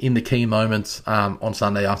in the key moments on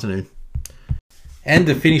Sunday afternoon. And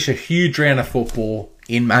to finish a huge round of football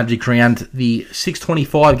in Magic Round, the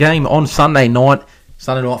 6:25 game on Sunday night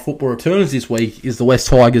football returns this week, is the West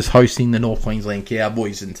Tigers hosting the North Queensland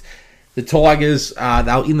Cowboys. And the Tigers, they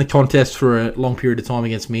were in the contest for a long period of time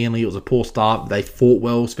against Manly. It was a poor start. They fought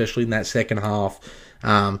well, especially in that second half.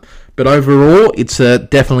 But overall, it's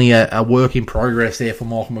definitely a work in progress there for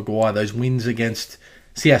Michael Maguire. Those wins against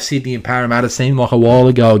South Sydney and Parramatta seemed like a while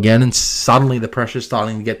ago again, and suddenly the pressure's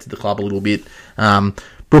starting to get to the club a little bit.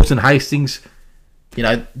 Brooks and Hastings,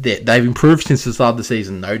 they've improved since the start of the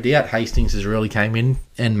season, no doubt. Hastings has really came in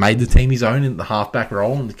and made the team his own in the halfback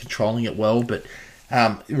role and controlling it well, but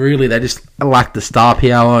really they just lack the star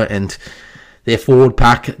power, and their forward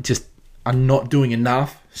pack just are not doing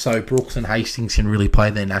enough. So Brooks and Hastings can really play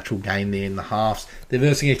their natural game there in the halves. They're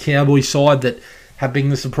versing a Cowboys side that have been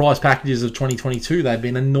the surprise packages of 2022. They've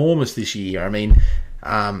been enormous this year. I mean,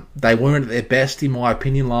 they weren't at their best, in my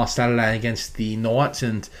opinion, last Saturday against the Knights,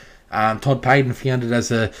 and Todd Payton found it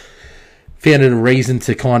a reason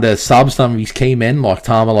to kind of sub some of his key men like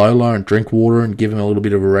Tamalolo and Drinkwater and give him a little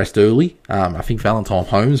bit of a rest early. I think Valentine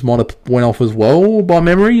Holmes might have went off as well by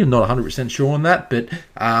memory. I'm not 100% sure on that, but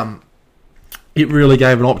it really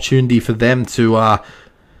gave an opportunity for them to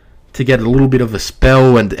get a little bit of a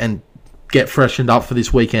spell and get freshened up for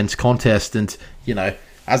this weekend's contest. And,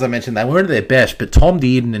 as I mentioned, they weren't at their best, but Tom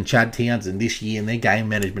Dearden and Chad Townsend this year and their game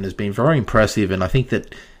management has been very impressive. And I think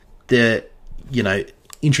that the,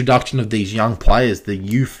 introduction of these young players, the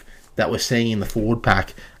youth that we're seeing in the forward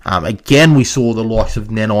pack, again, we saw the likes of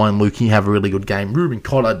Nenai and Lukey have a really good game. Ruben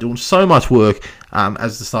Cotter doing so much work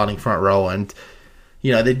as the starting front row, and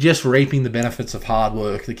they're just reaping the benefits of hard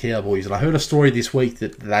work, the Cowboys. And I heard a story this week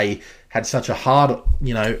that they had such a hard,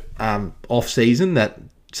 off-season that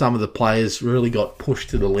some of the players really got pushed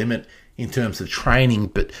to the limit in terms of training.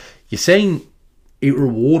 But you're seeing it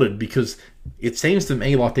rewarded, because it seems to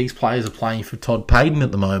me like these players are playing for Todd Payton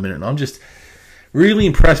at the moment. And I'm just really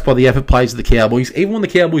impressed by the effort plays of the Cowboys. Even when the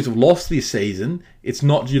Cowboys have lost this season, it's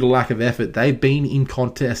not due to lack of effort. They've been in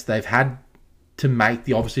contest. They've had to make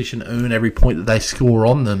the opposition earn every point that they score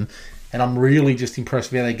on them. And I'm really just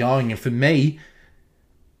impressed with how they're going. And for me,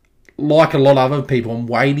 like a lot of other people, I'm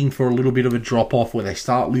waiting for a little bit of a drop-off where they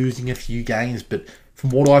start losing a few games. But from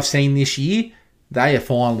what I've seen this year, they are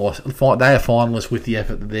finalists with the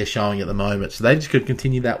effort that they're showing at the moment. So they just could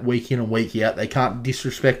continue that week in and week out. They can't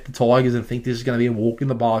disrespect the Tigers and think this is going to be a walk in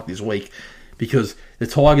the park this week, because the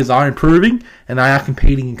Tigers are improving and they are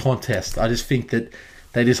competing in contests. I just think that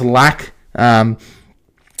they just lack the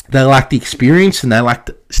experience and they lack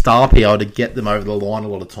the star power to get them over the line a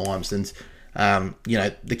lot of times. And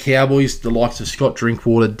the Cowboys, the likes of Scott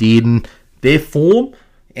Drinkwater, Dearden, their form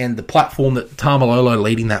and the platform that Tamalolo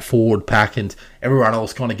leading that forward pack and everyone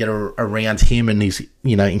else kind of get around him and his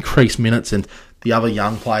increased minutes and the other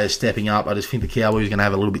young players stepping up. I just think the Cowboys are going to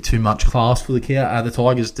have a little bit too much class for the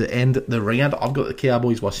Tigers to end the round. I've got the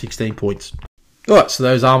Cowboys by 16 points. Alright, so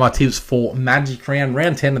those are my tips for Magic Round,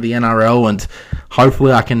 round 10 of the NRL, and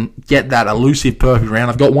hopefully I can get that elusive perfect round.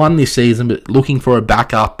 I've got one this season, but looking for a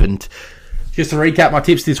backup. And just to recap my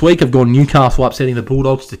tips this week, I've gone Newcastle upsetting the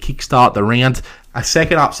Bulldogs to kickstart the round. A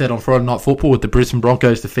second upset on Friday Night Football with the Brisbane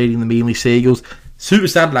Broncos defeating the Manly Seagulls. Super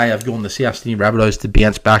Saturday, I've gone the South Sydney Rabbitohs to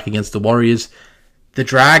bounce back against the Warriors. The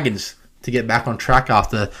Dragons to get back on track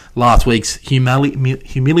after last week's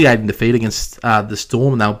humiliating defeat against the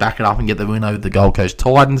Storm, and they'll back it up and get the win over the Gold Coast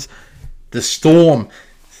Titans. The Storm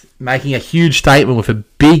making a huge statement with a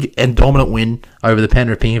big and dominant win over the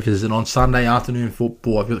Penrith Panthers, and on Sunday afternoon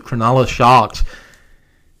football, I've got the Cronulla Sharks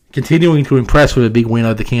continuing to impress with a big win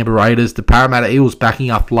over the Canberra Raiders. The Parramatta Eels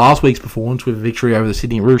backing up last week's performance with a victory over the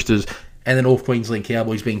Sydney Roosters, and the North Queensland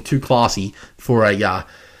Cowboys being too classy for a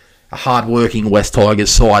hard-working West Tigers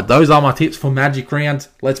side. Those are my tips for Magic Round.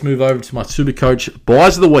 Let's move over to my Supercoach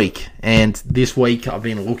buys of the week. And this week I've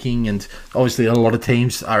been looking, and obviously a lot of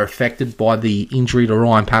teams are affected by the injury to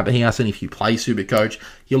Ryan Papenhuyzen. And if you play Supercoach,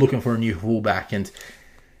 you're looking for a new fullback. And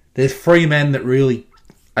there's 3 men that really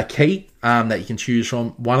are key that you can choose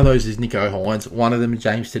from. One of those is Nicho Hynes. One of them is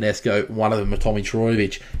James Tedesco. One of them is Tommy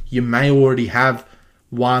Trbojevic. You may already have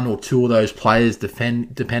 1 or 2 of those players,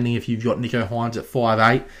 depending if you've got Nicho Hynes at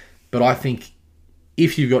 5'8". But I think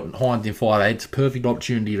if you've got Hynes in 5'8", it's a perfect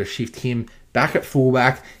opportunity to shift him back at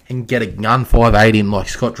fullback and get a gun 5'8" in like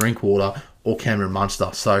Scott Drinkwater or Cameron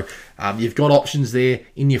Munster. So you've got options there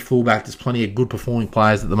in your fullback. There's plenty of good performing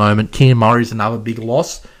players at the moment. Cam Murray's another big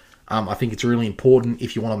loss. I think it's really important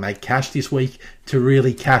if you want to make cash this week to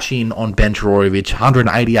really cash in on Ben Trbojevic.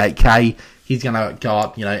 188k. He's going to go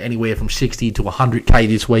up, anywhere from 60 to 100k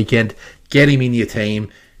this weekend. Get him in your team.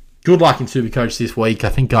 Good luck in Supercoach this week. I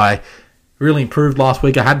think I really improved last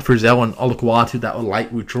week. I had Frizzell and Olukwatu that were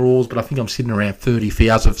late withdrawals, but I think I'm sitting around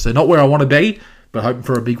 30,000. So not where I want to be, but hoping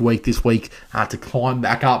for a big week this week to climb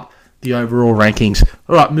back up the overall rankings.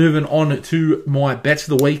 All right, moving on to my bets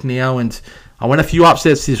of the week now. And I went a few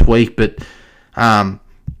upsets this week, but I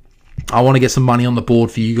want to get some money on the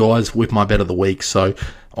board for you guys with my bet of the week. So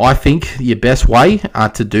I think your best way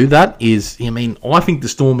to do that is, I think the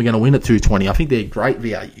Storm are going to win at 220. I think they're great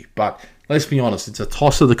value, but let's be honest, it's a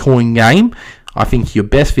toss of the coin game. I think your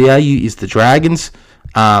best value is the Dragons.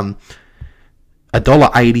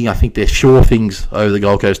 $1.80, I think they're sure things over the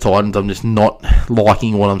Gold Coast Titans. I'm just not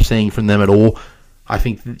liking what I'm seeing from them at all. I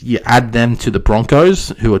think you add them to the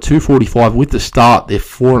Broncos, who are $2.45 with the start. They're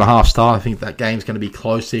 4.5 star. I think that game's going to be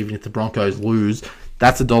close even if the Broncos lose.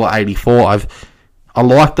 That's $1.85. I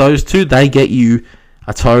like those two. They get you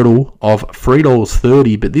a total of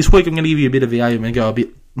 $3.30. But this week I'm going to give you a bit of value. I'm going to go a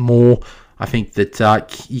bit more. I think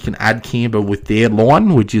that you can add Canberra with their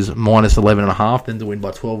line, which is minus 11.5. Then to win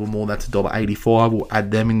by 12 or more, that's $1.85. We'll add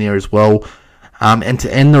them in there as well. And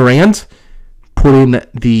to end the round, put in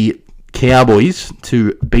the Cowboys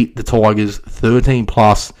to beat the Tigers 13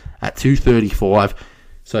 plus at 235.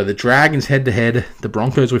 So the Dragons head-to-head, the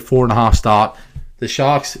Broncos with 4.5 start, the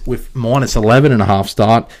Sharks with minus 11.5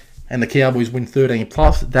 start, and the Cowboys win 13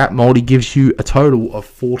 plus. That multi gives you a total of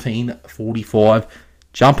 14.45.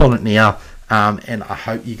 Jump on it now, and I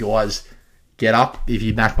hope you guys get up if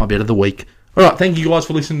you back my bet of the week. All right, thank you guys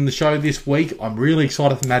for listening to the show this week. I'm really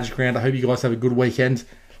excited for Magic Round. I hope you guys have a good weekend.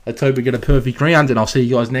 Let's hope we get a perfect round, and I'll see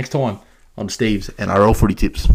you guys next time on Steve's NRL Footy Tips.